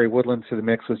add Gary Woodland to the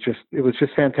mix was just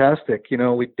fantastic.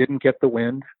 We didn't get the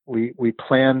wind. We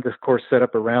planned the course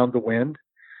setup around the wind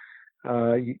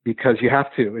because you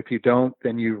have to. If you don't,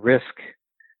 then you risk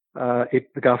the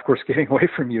golf course getting away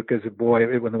from you because,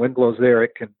 boy, when the wind blows there,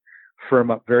 it can firm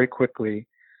up very quickly.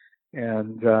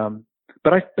 And,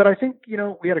 but I think,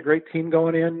 we had a great team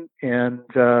going in and,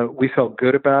 we felt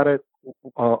good about it.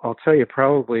 I'll tell you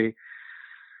probably,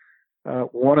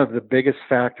 one of the biggest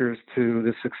factors to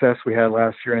the success we had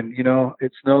last year. And,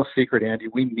 it's no secret, Andy,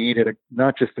 we needed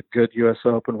not just a good U.S.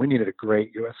 Open, we needed a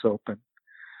great U.S. Open.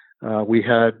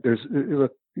 It's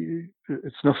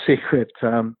no secret.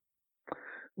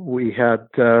 We had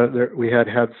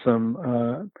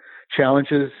some,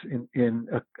 challenges in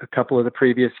a couple of the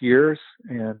previous years,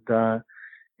 and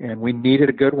we needed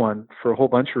a good one for a whole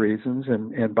bunch of reasons,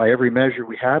 and by every measure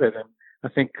we had it. And I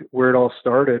think where it all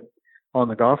started on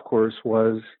the golf course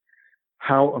was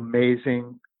how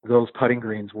amazing those putting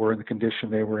greens were in the condition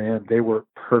they were in. They were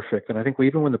perfect, and I think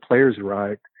even when the players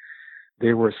arrived,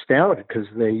 they were astounded because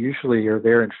they usually are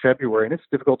there in February, and it's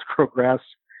difficult to grow grass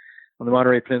on the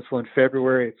Monterey Peninsula in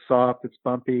February. It's soft, it's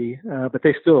bumpy, but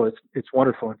it's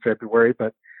wonderful in February.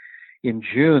 But in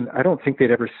June, I don't think they'd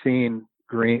ever seen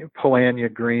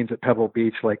Poanya greens at Pebble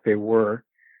Beach like they were.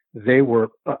 They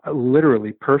were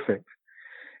literally perfect.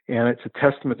 And it's a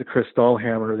testament to Chris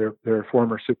Dahlhammer, their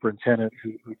former superintendent,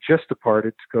 who just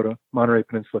departed to go to Monterey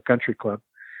Peninsula Country Club.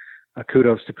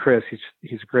 Kudos to Chris.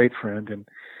 He's a great friend. And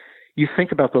you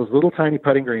think about those little tiny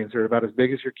putting greens. They're about as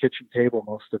big as your kitchen table,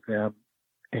 most of them,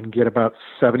 and get about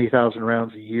 70,000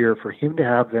 rounds a year. For him to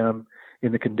have them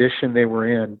in the condition they were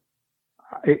in,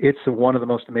 it's one of the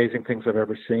most amazing things I've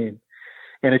ever seen.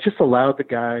 And it just allowed the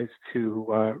guys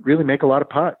to really make a lot of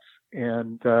putts.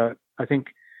 And I think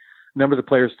a number of the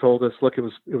players told us, look, it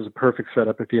was a perfect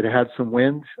setup. If you had some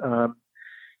wind,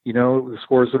 the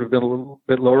scores would have been a little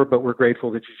bit lower, but we're grateful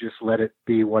that you just let it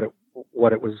be what it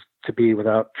was to be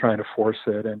without trying to force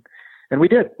it. And we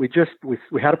did. We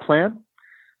had a plan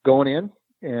going in,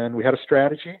 and we had a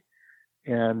strategy,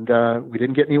 and we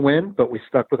didn't get any wind, but we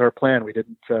stuck with our plan. We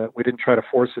didn't try to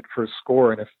force it for a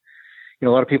score. And if a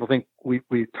lot of people think we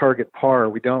target par,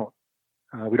 we don't.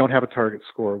 We don't have a target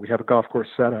score. We have a golf course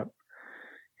setup.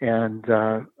 And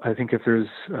I think if there's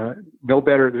no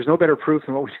better proof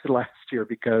than what we did last year,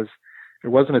 because there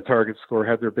wasn't a target score.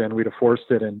 Had there been, we'd have forced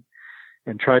it and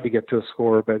tried to get to a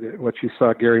score. But what you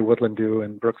saw Gary Woodland do,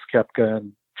 and Brooks Koepka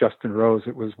and Justin Rose,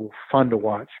 it was fun to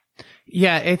watch.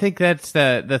 Yeah, I think that's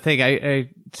the thing. I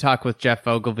talk with Jeff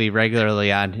Ogilvy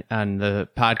regularly on the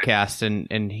podcast,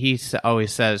 and he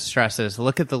always stresses,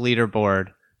 look at the leaderboard.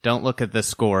 Don't look at the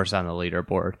scores on the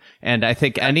leaderboard. And I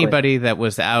think anybody that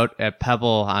was out at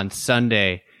Pebble on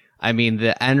Sunday, I mean,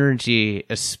 the energy,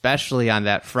 especially on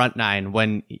that front nine,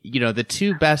 when, the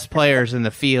two best players in the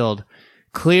field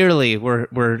clearly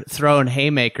were throwing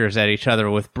haymakers at each other,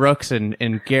 with Brooks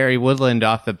and Gary Woodland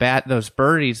off the bat, those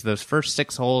birdies, those first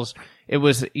 6 holes. It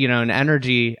was, an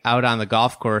energy out on the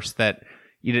golf course that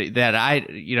I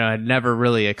had never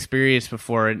really experienced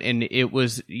before, and it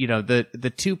was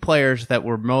the two players that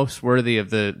were most worthy of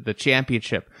the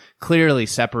championship clearly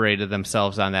separated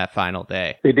themselves on that final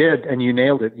day. They did, and you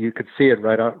nailed it. You could see it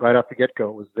right off the get go.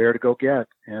 It was there to go get,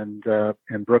 and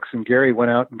Brooks and Gary went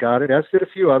out and got it, as did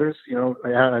a few others.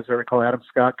 As I recall, Adam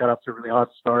Scott got off to a really hot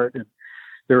start, and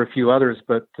there were a few others,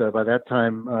 but by that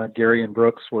time Gary and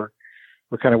Brooks were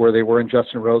kind of where they were, and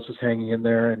Justin Rose was hanging in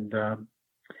there, and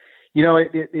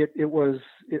it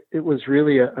was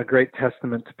really a great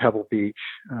testament to Pebble Beach.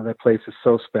 That place is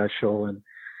so special, and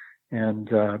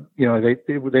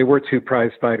they were two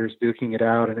prize fighters duking it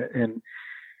out, and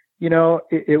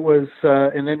it was,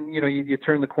 and then you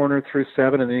turn the corner through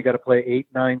 7, and then you got to play 8,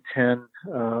 9, 10,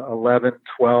 11,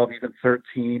 12, even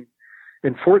 13,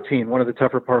 and 14. One of the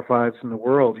tougher par 5s in the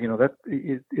world.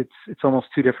 It's almost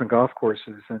 2 different golf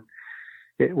courses, and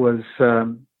it was.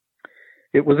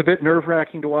 It was a bit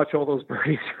nerve-wracking to watch all those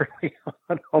birdies early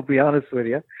on. I'll be honest with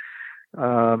you,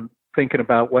 thinking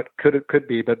about what could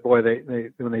be. But boy, they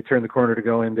when they turned the corner to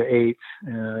go into 8,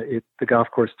 the golf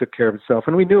course took care of itself,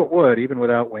 and we knew it would, even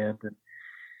without wind.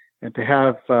 And to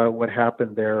have what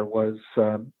happened there was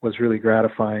really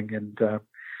gratifying. And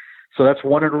so that's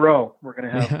 1 in a row. We're gonna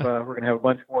have a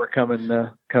bunch more coming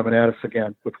at us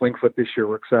again with Winged Foot this year.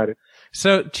 We're excited.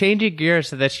 So changing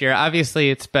gears to this year, obviously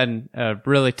it's been a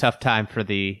really tough time for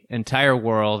the entire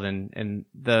world, and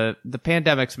the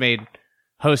pandemic's made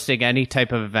hosting any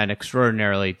type of event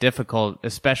extraordinarily difficult,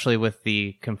 especially with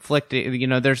the conflicting.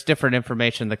 There's different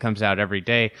information that comes out every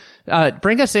day.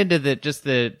 Bring us into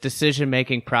the decision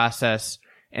making process,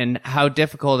 and how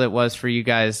difficult it was for you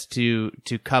guys to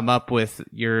come up with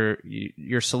your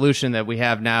solution that we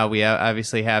have now. We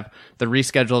obviously have the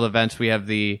rescheduled events. We have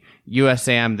the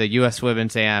USAM, the US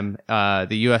Women's AM, the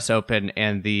US Open,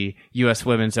 and the US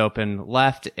Women's Open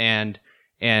left, and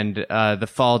the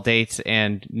fall dates,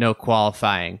 and no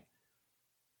qualifying.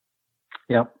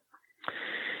 Yeah.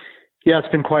 Yeah, it's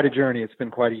been quite a journey. It's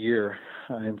been quite a year.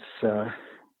 It's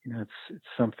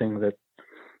something that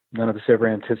none of us ever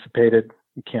anticipated.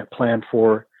 You can't plan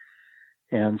for,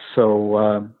 and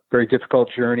so very difficult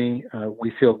journey.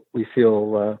 We feel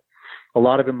a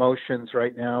lot of emotions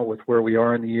right now with where we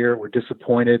are in the year. We're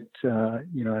disappointed.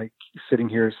 Sitting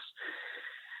here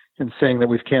and saying that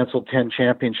we've canceled 10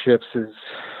 championships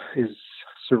is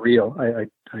surreal.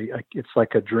 It's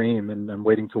like a dream, and I'm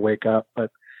waiting to wake up. But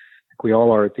I think we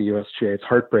all are at the USGA. It's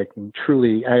heartbreaking,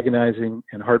 truly agonizing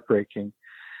and heartbreaking.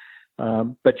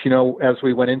 But as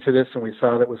we went into this and we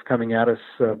saw that was coming at us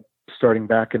starting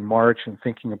back in March, and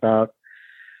thinking about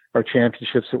our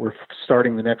championships that were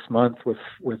starting the next month with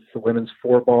the women's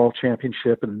 4-ball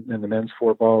championship and the men's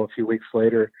 4-ball a few weeks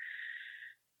later,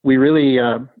 we really,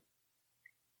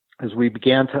 as we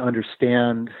began to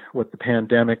understand what the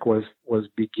pandemic was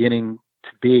beginning to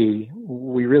be,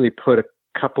 we really put a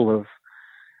couple of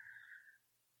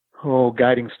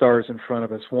guiding stars in front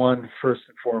of us. One, first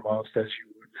and foremost, as you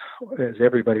would as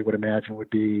everybody would imagine, would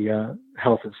be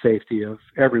health and safety of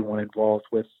everyone involved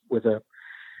with a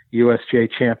USGA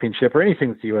championship or anything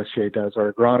that the USGA does.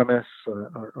 Our agronomists,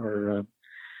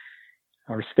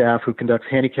 our staff who conducts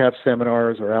handicap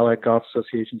seminars, or allied golf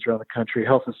associations around the country,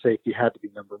 health and safety had to be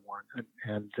number one,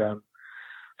 and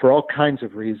for all kinds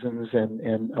of reasons and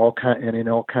in all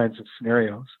kinds of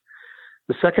scenarios.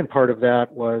 The second part of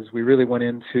that was we really went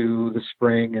into the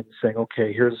spring and saying,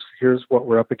 okay, here's what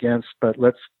we're up against, but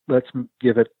let's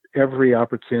give it every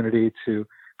opportunity to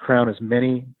crown as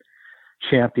many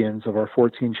champions of our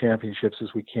 14 championships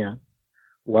as we can,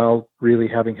 while really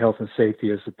having health and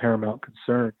safety as the paramount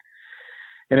concern.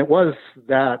 And it was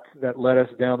that led us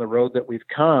down the road that we've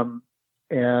come.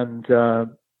 And,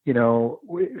 and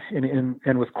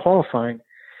with qualifying,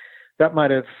 that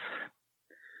might have,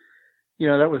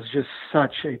 that was just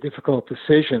such a difficult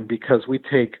decision, because we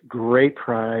take great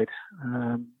pride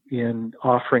in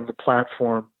offering the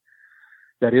platform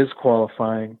that is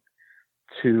qualifying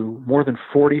to more than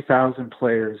 40,000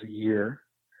 players a year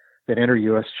that enter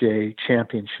USGA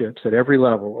championships at every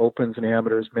level, opens and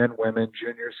amateurs, men, women,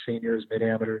 juniors, seniors,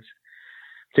 mid-amateurs.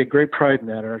 Take great pride in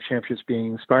that, and our championships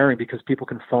being inspiring because people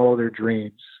can follow their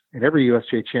dreams. And every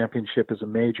USGA championship is a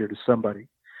major to somebody.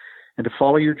 And to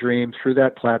follow your dream through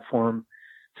that platform,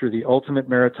 through the ultimate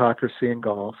meritocracy in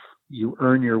golf, you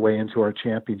earn your way into our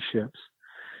championships.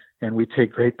 And we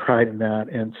take great pride in that.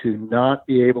 And to not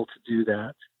be able to do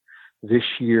that this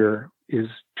year is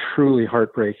truly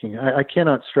heartbreaking. I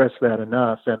cannot stress that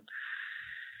enough.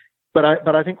 But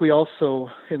I think we also,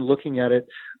 in looking at it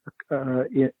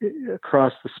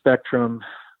across the spectrum,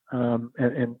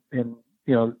 and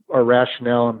our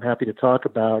rationale, I'm happy to talk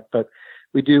about, but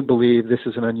we do believe this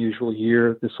is an unusual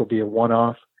year. This will be a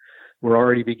one-off. We're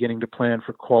already beginning to plan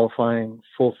for qualifying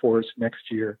full force next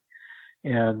year.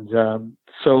 And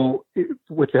so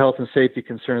with the health and safety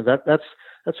concern,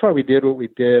 that's why we did what we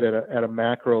did at a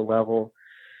macro level.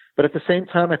 But at the same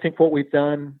time, I think what we've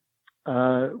done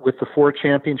with the 4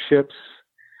 championships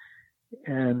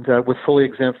and with fully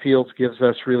exempt fields gives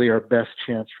us really our best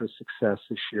chance for success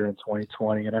this year in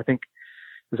 2020. And I think,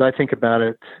 as I think about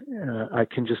it, I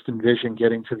can just envision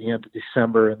getting to the end of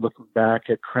December and looking back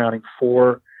at crowning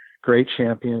 4 great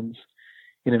champions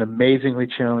in an amazingly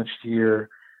challenged year.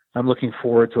 I'm looking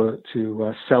forward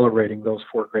to celebrating those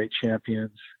 4 great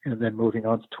champions and then moving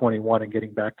on to 21 and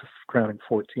getting back to crowning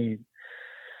 14.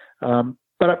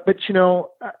 But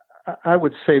I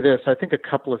would say this. I think a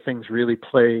couple of things really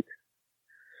played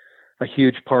a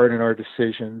huge part in our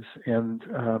decisions. And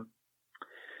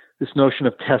this notion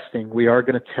of testing. We are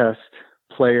going to test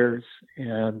players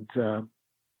and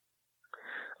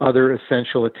other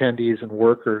essential attendees and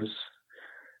workers,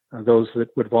 those that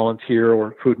would volunteer,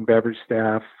 or food and beverage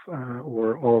staff,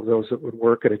 or all of those that would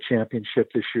work at a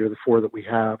championship this year, the 4 that we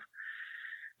have.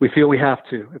 We feel we have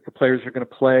to. If the players are going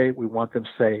to play, we want them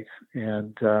safe.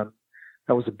 And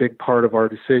that was a big part of our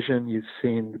decision. You've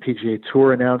seen the PGA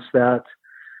Tour announce that.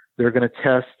 They're going to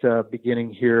test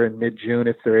beginning here in mid-June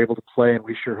if they're able to play, and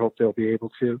we sure hope they'll be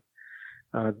able to.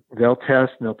 They'll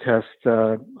test, and they'll test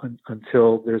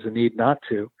until there's a need not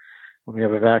to, when we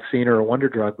have a vaccine or a wonder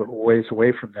drug, but we're ways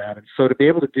away from that. And so to be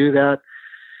able to do that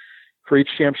for each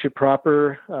championship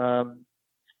proper,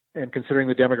 and considering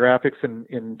the demographics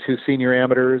in 2 senior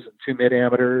amateurs and 2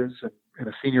 mid-amateurs and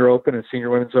a senior open and senior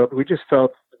women's open, we just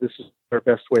felt this is our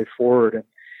best way forward.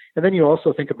 And then you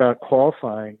also think about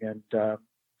qualifying and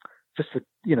just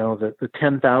the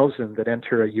 10,000 that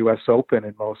enter a U.S. Open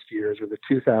in most years, or the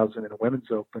 2,000 in a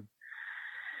women's open.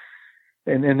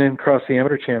 And then across the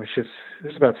amateur championships,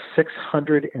 there's about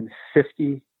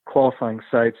 650 qualifying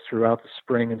sites throughout the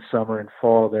spring and summer and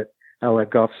fall that allied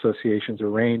golf associations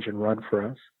arrange and run for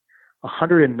us.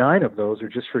 109 of those are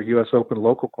just for U.S. Open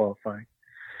local qualifying.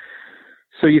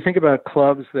 So you think about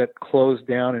clubs that close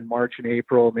down in March and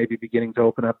April, maybe beginning to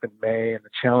open up in May, and the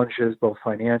challenges both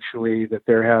financially that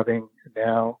they're having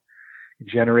now,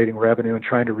 generating revenue and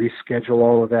trying to reschedule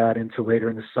all of that into later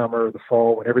in the summer or the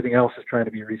fall when everything else is trying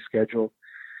to be rescheduled.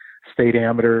 State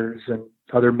amateurs and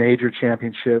other major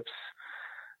championships.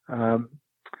 And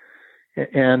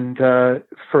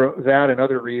for that and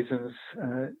other reasons,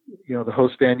 the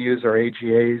host venues, our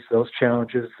AGAs, those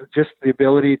challenges, just the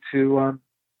ability to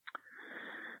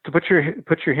put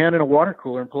your hand in a water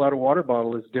cooler and pull out a water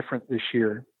bottle is different this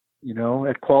year.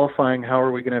 At qualifying, how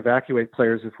are we going to evacuate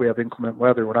players if we have inclement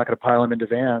weather? We're not going to pile them into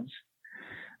vans.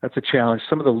 That's a challenge.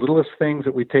 Some of the littlest things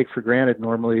that we take for granted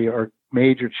normally are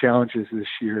major challenges this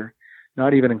year,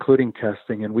 not even including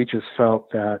testing. And we just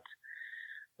felt that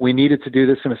we needed to do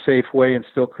this in a safe way and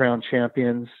still crown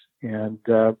champions. And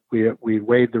we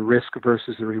weighed the risk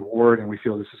versus the reward, and we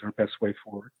feel this is our best way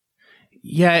forward.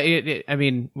 Yeah, I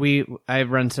mean, I've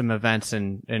run some events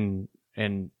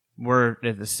and we're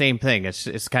the same thing.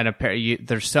 It's kind of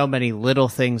there's so many little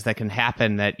things that can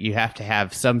happen that you have to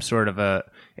have some sort of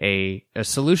a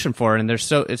solution for, and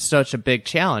it's such a big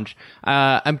challenge.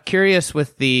 I'm curious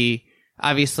with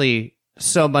obviously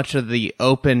so much of the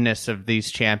openness of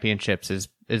these championships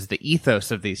is the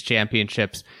ethos of these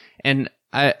championships, and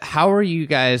how are you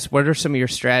guys? What are some of your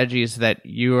strategies that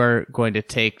you are going to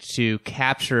take to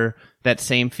capture that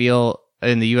same feel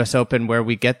in the U.S. Open, where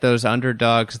we get those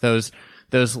underdogs, those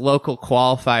local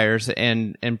qualifiers,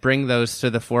 and bring those to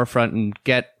the forefront and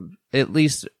get at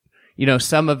least,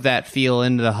 some of that feel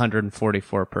into the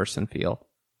 144 person field?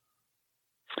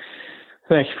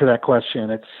 Thank you for that question.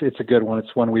 It's a good one.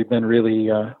 It's one we've been really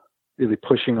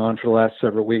pushing on for the last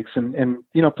several weeks. And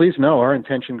please know our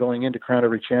intention going into Crown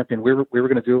Every Champion, we were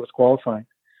going to do it with qualifying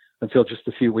until just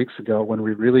a few weeks ago, when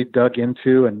we really dug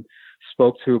into and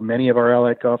spoke to many of our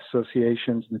allied golf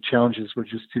associations, and the challenges were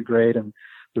just too great, and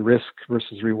the risk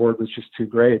versus reward was just too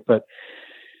great. But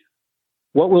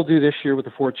what we'll do this year with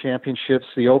the 4 championships,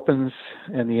 the Opens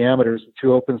and the Amateurs, the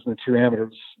 2 Opens and the 2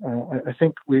 Amateurs, I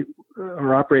think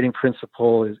our operating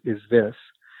principle is this.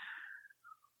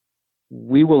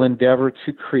 We will endeavor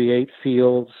to create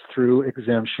fields through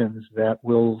exemptions that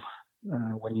will,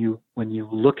 when you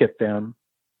look at them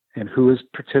and who is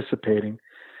participating,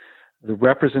 the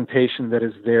representation that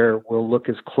is there will look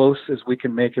as close as we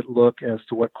can make it look as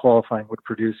to what qualifying would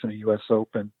produce in a U.S.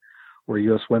 Open or a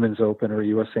U.S. Women's Open or a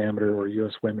U.S. Amateur or a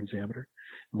U.S. Women's Amateur.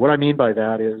 And what I mean by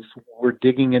that is we're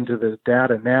digging into the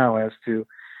data now as to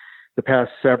the past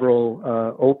several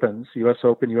Opens, U.S.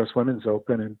 Open, U.S. Women's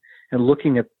Open, and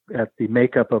looking at the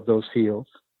makeup of those fields.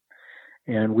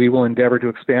 And we will endeavor to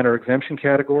expand our exemption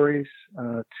categories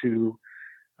to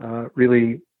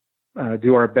really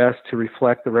do our best to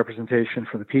reflect the representation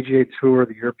for the PGA Tour,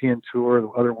 the European Tour, the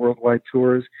other worldwide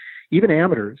tours, even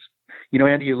amateurs.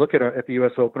 Andy, you look at the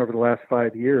U.S. Open over the last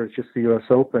 5 years, just the U.S.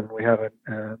 Open, we have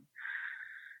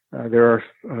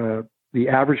the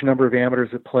average number of amateurs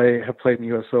that have played in the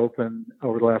U.S. Open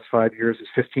over the last 5 years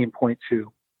is 15.2.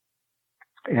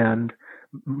 And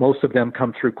most of them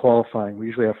come through qualifying. We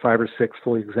usually have 5 or 6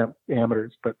 fully exempt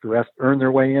amateurs, but the rest earn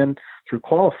their way in through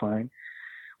qualifying.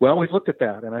 Well, we've looked at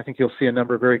that, and I think you'll see a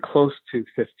number very close to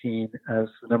 15 as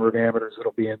the number of amateurs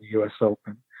that'll be in the U.S.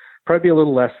 Open. Probably be a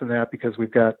little less than that because we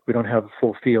don't have a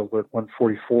full field. We're at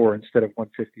 144 instead of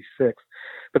 156.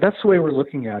 But that's the way we're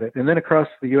looking at it. And then across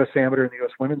the U.S. Amateur and the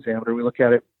U.S. Women's Amateur, we look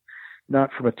at it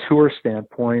not from a tour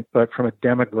standpoint, but from a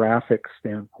demographic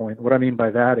standpoint. What I mean by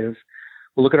that is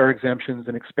we'll look at our exemptions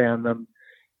and expand them.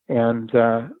 And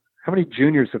how many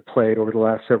juniors have played over the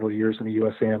last several years in a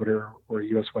U.S. Amateur or a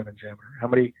U.S. Women's Amateur? How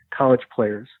many college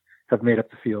players have made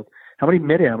up the field? How many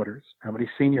mid-amateurs? How many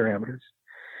senior amateurs?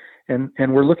 And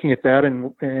we're looking at that,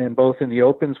 and both in the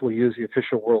Opens, we'll use the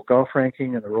official World Golf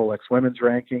Ranking and the Rolex Women's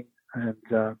Ranking and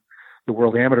the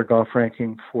World Amateur Golf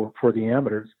Ranking for the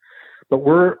amateurs. But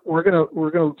we're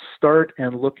gonna start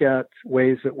and look at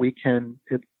ways that we can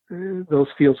those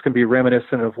fields can be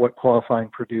reminiscent of what qualifying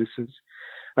produces.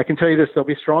 I can tell you this: there'll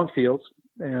be strong fields,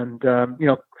 and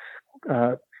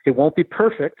it won't be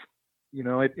perfect.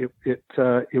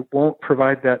 It won't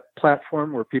provide that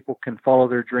platform where people can follow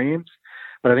their dreams.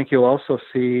 But I think you'll also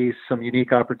see some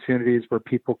unique opportunities where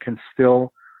people can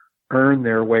still earn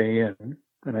their way in.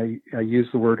 And I use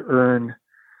the word earn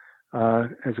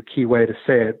as a key way to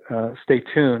say it. Stay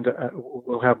tuned.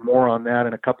 We'll have more on that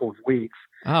in a couple of weeks.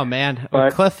 Oh, man. A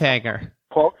cliffhanger.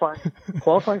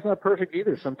 Qualifying's not perfect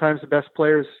either. Sometimes the best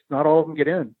players, not all of them get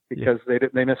in because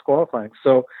they miss qualifying.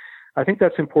 So I think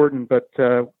that's important, but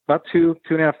about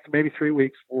 2.5, maybe 3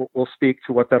 weeks, we'll speak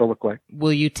to what that'll look like.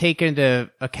 Will you take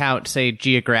into account, say,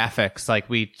 geographics? Like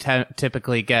we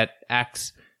typically get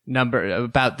X number,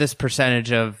 about this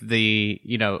percentage of the,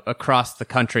 across the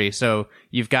country. So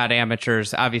you've got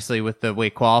amateurs, obviously with the way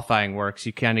qualifying works,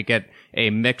 you kind of get a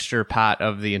mixture pot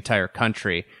of the entire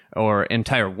country or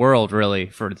entire world really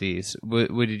for these.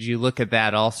 Did you look at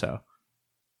that also?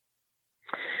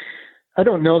 I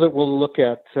don't know that we'll look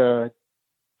at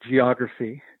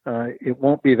geography. It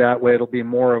won't be that way. It'll be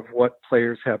more of what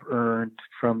players have earned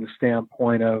from the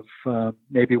standpoint of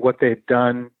maybe what they've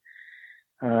done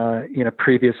in a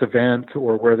previous event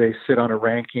or where they sit on a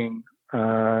ranking,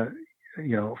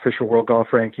 official World Golf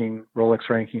Ranking, Rolex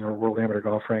Ranking, or World Amateur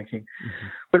Golf Ranking. Mm-hmm.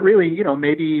 But really,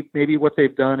 maybe what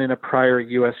they've done in a prior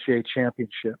USGA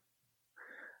championship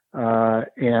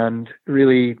and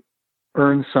really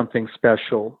earn something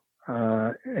special.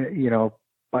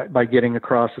 By getting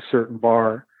across a certain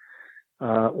bar.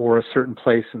 or a certain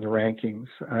place in the rankings.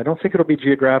 I don't think it'll be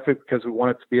geographic because we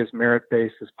want it to be as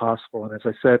merit-based as possible. And as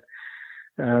I said,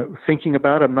 thinking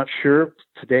about it, I'm not sure.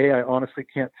 Today, I honestly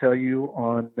can't tell you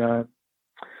on,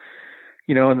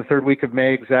 in the third week of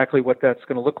May exactly what that's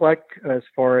going to look like as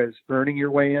far as earning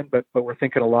your way in, but we're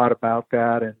thinking a lot about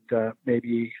that, and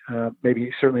maybe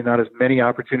certainly not as many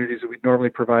opportunities that we'd normally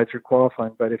provide through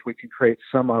qualifying, but if we can create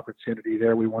some opportunity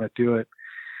there, we want to do it.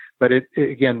 But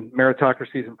again,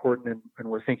 meritocracy is important, and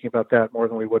we're thinking about that more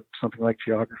than we would something like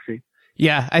geography.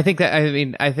 Yeah, I think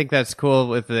that's cool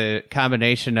with the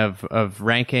combination of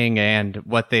ranking and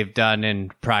what they've done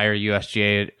in prior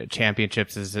USGA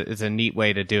championships is a neat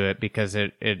way to do it, because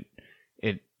it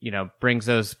brings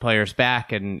those players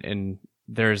back, and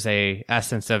there's a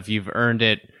essence of you've earned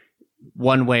it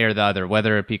one way or the other,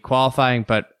 whether it be qualifying,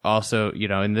 but also,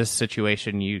 in this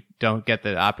situation, you don't get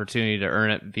the opportunity to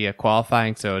earn it via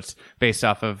qualifying. So it's based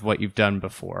off of what you've done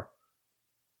before.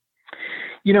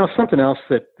 Something else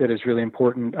that is really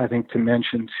important, I think, to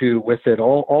mention too with it,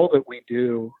 all that we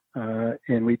do,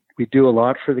 and we do a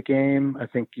lot for the game. I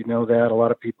think that, a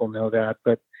lot of people know that,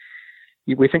 but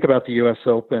we think about the U.S.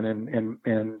 Open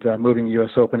and moving the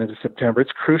U.S. Open into September.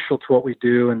 It's crucial to what we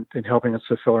do and helping us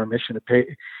fulfill our mission.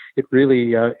 It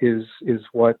really is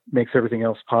what makes everything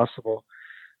else possible,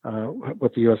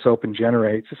 what the U.S. Open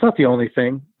generates. It's not the only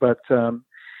thing, but the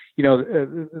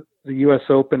U.S.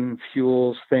 Open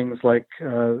fuels things like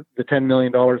the $10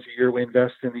 million a year we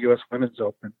invest in the U.S. Women's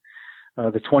Open,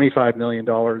 the $25 million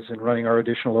in running our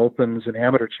additional Opens and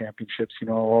amateur championships,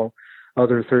 all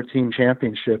other 13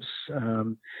 championships.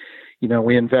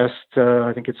 We invest,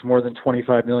 I think it's more than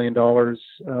 $25 million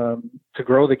to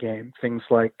grow the game, things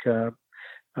like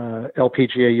LPGA,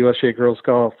 USGA Girls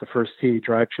Golf, the first tee,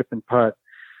 drive, chip, and putt.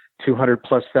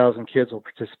 200,000+ kids will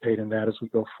participate in that as we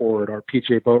go forward. Our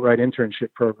PGA Boat Ride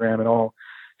internship program in all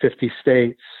 50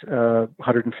 states,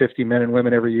 150 men and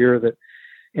women every year that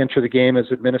enter the game as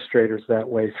administrators that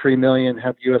way. 3 million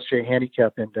have USGA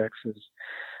handicap indexes.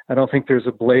 I don't think there's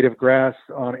a blade of grass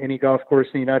on any golf course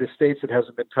in the United States that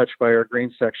hasn't been touched by our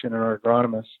green section and our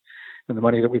agronomists, and the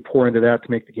money that we pour into that to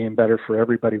make the game better for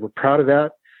everybody. We're proud of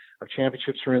that. Our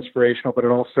championships are inspirational, but it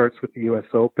all starts with the U.S.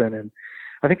 Open. And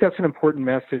I think that's an important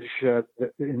message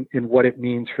in what it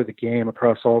means for the game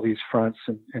across all these fronts,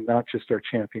 and not just our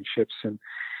championships. And,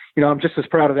 I'm just as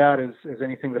proud of that as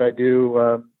anything that I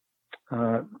do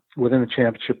within the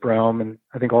championship realm. And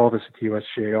I think all of us at the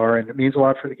USGA are, and it means a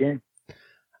lot for the game.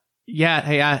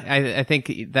 Yeah. I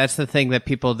think that's the thing that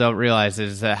people don't realize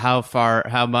is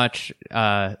how much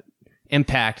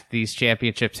impact these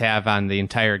championships have on the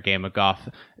entire game of golf.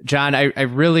 John, I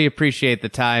really appreciate the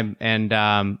time,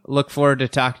 and look forward to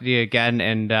talking to you again,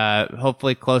 and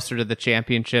hopefully closer to the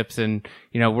championships. And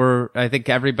I think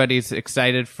everybody's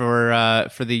excited for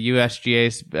the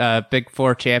USGA's Big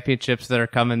Four championships that are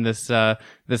coming this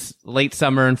late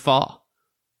summer and fall.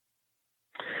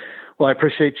 Well, I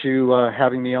appreciate you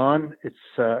having me on.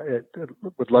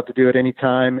 Would love to do it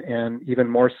anytime, and even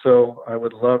more so, I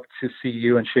would love to see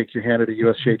you and shake your hand at a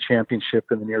USGA championship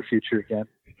in the near future again.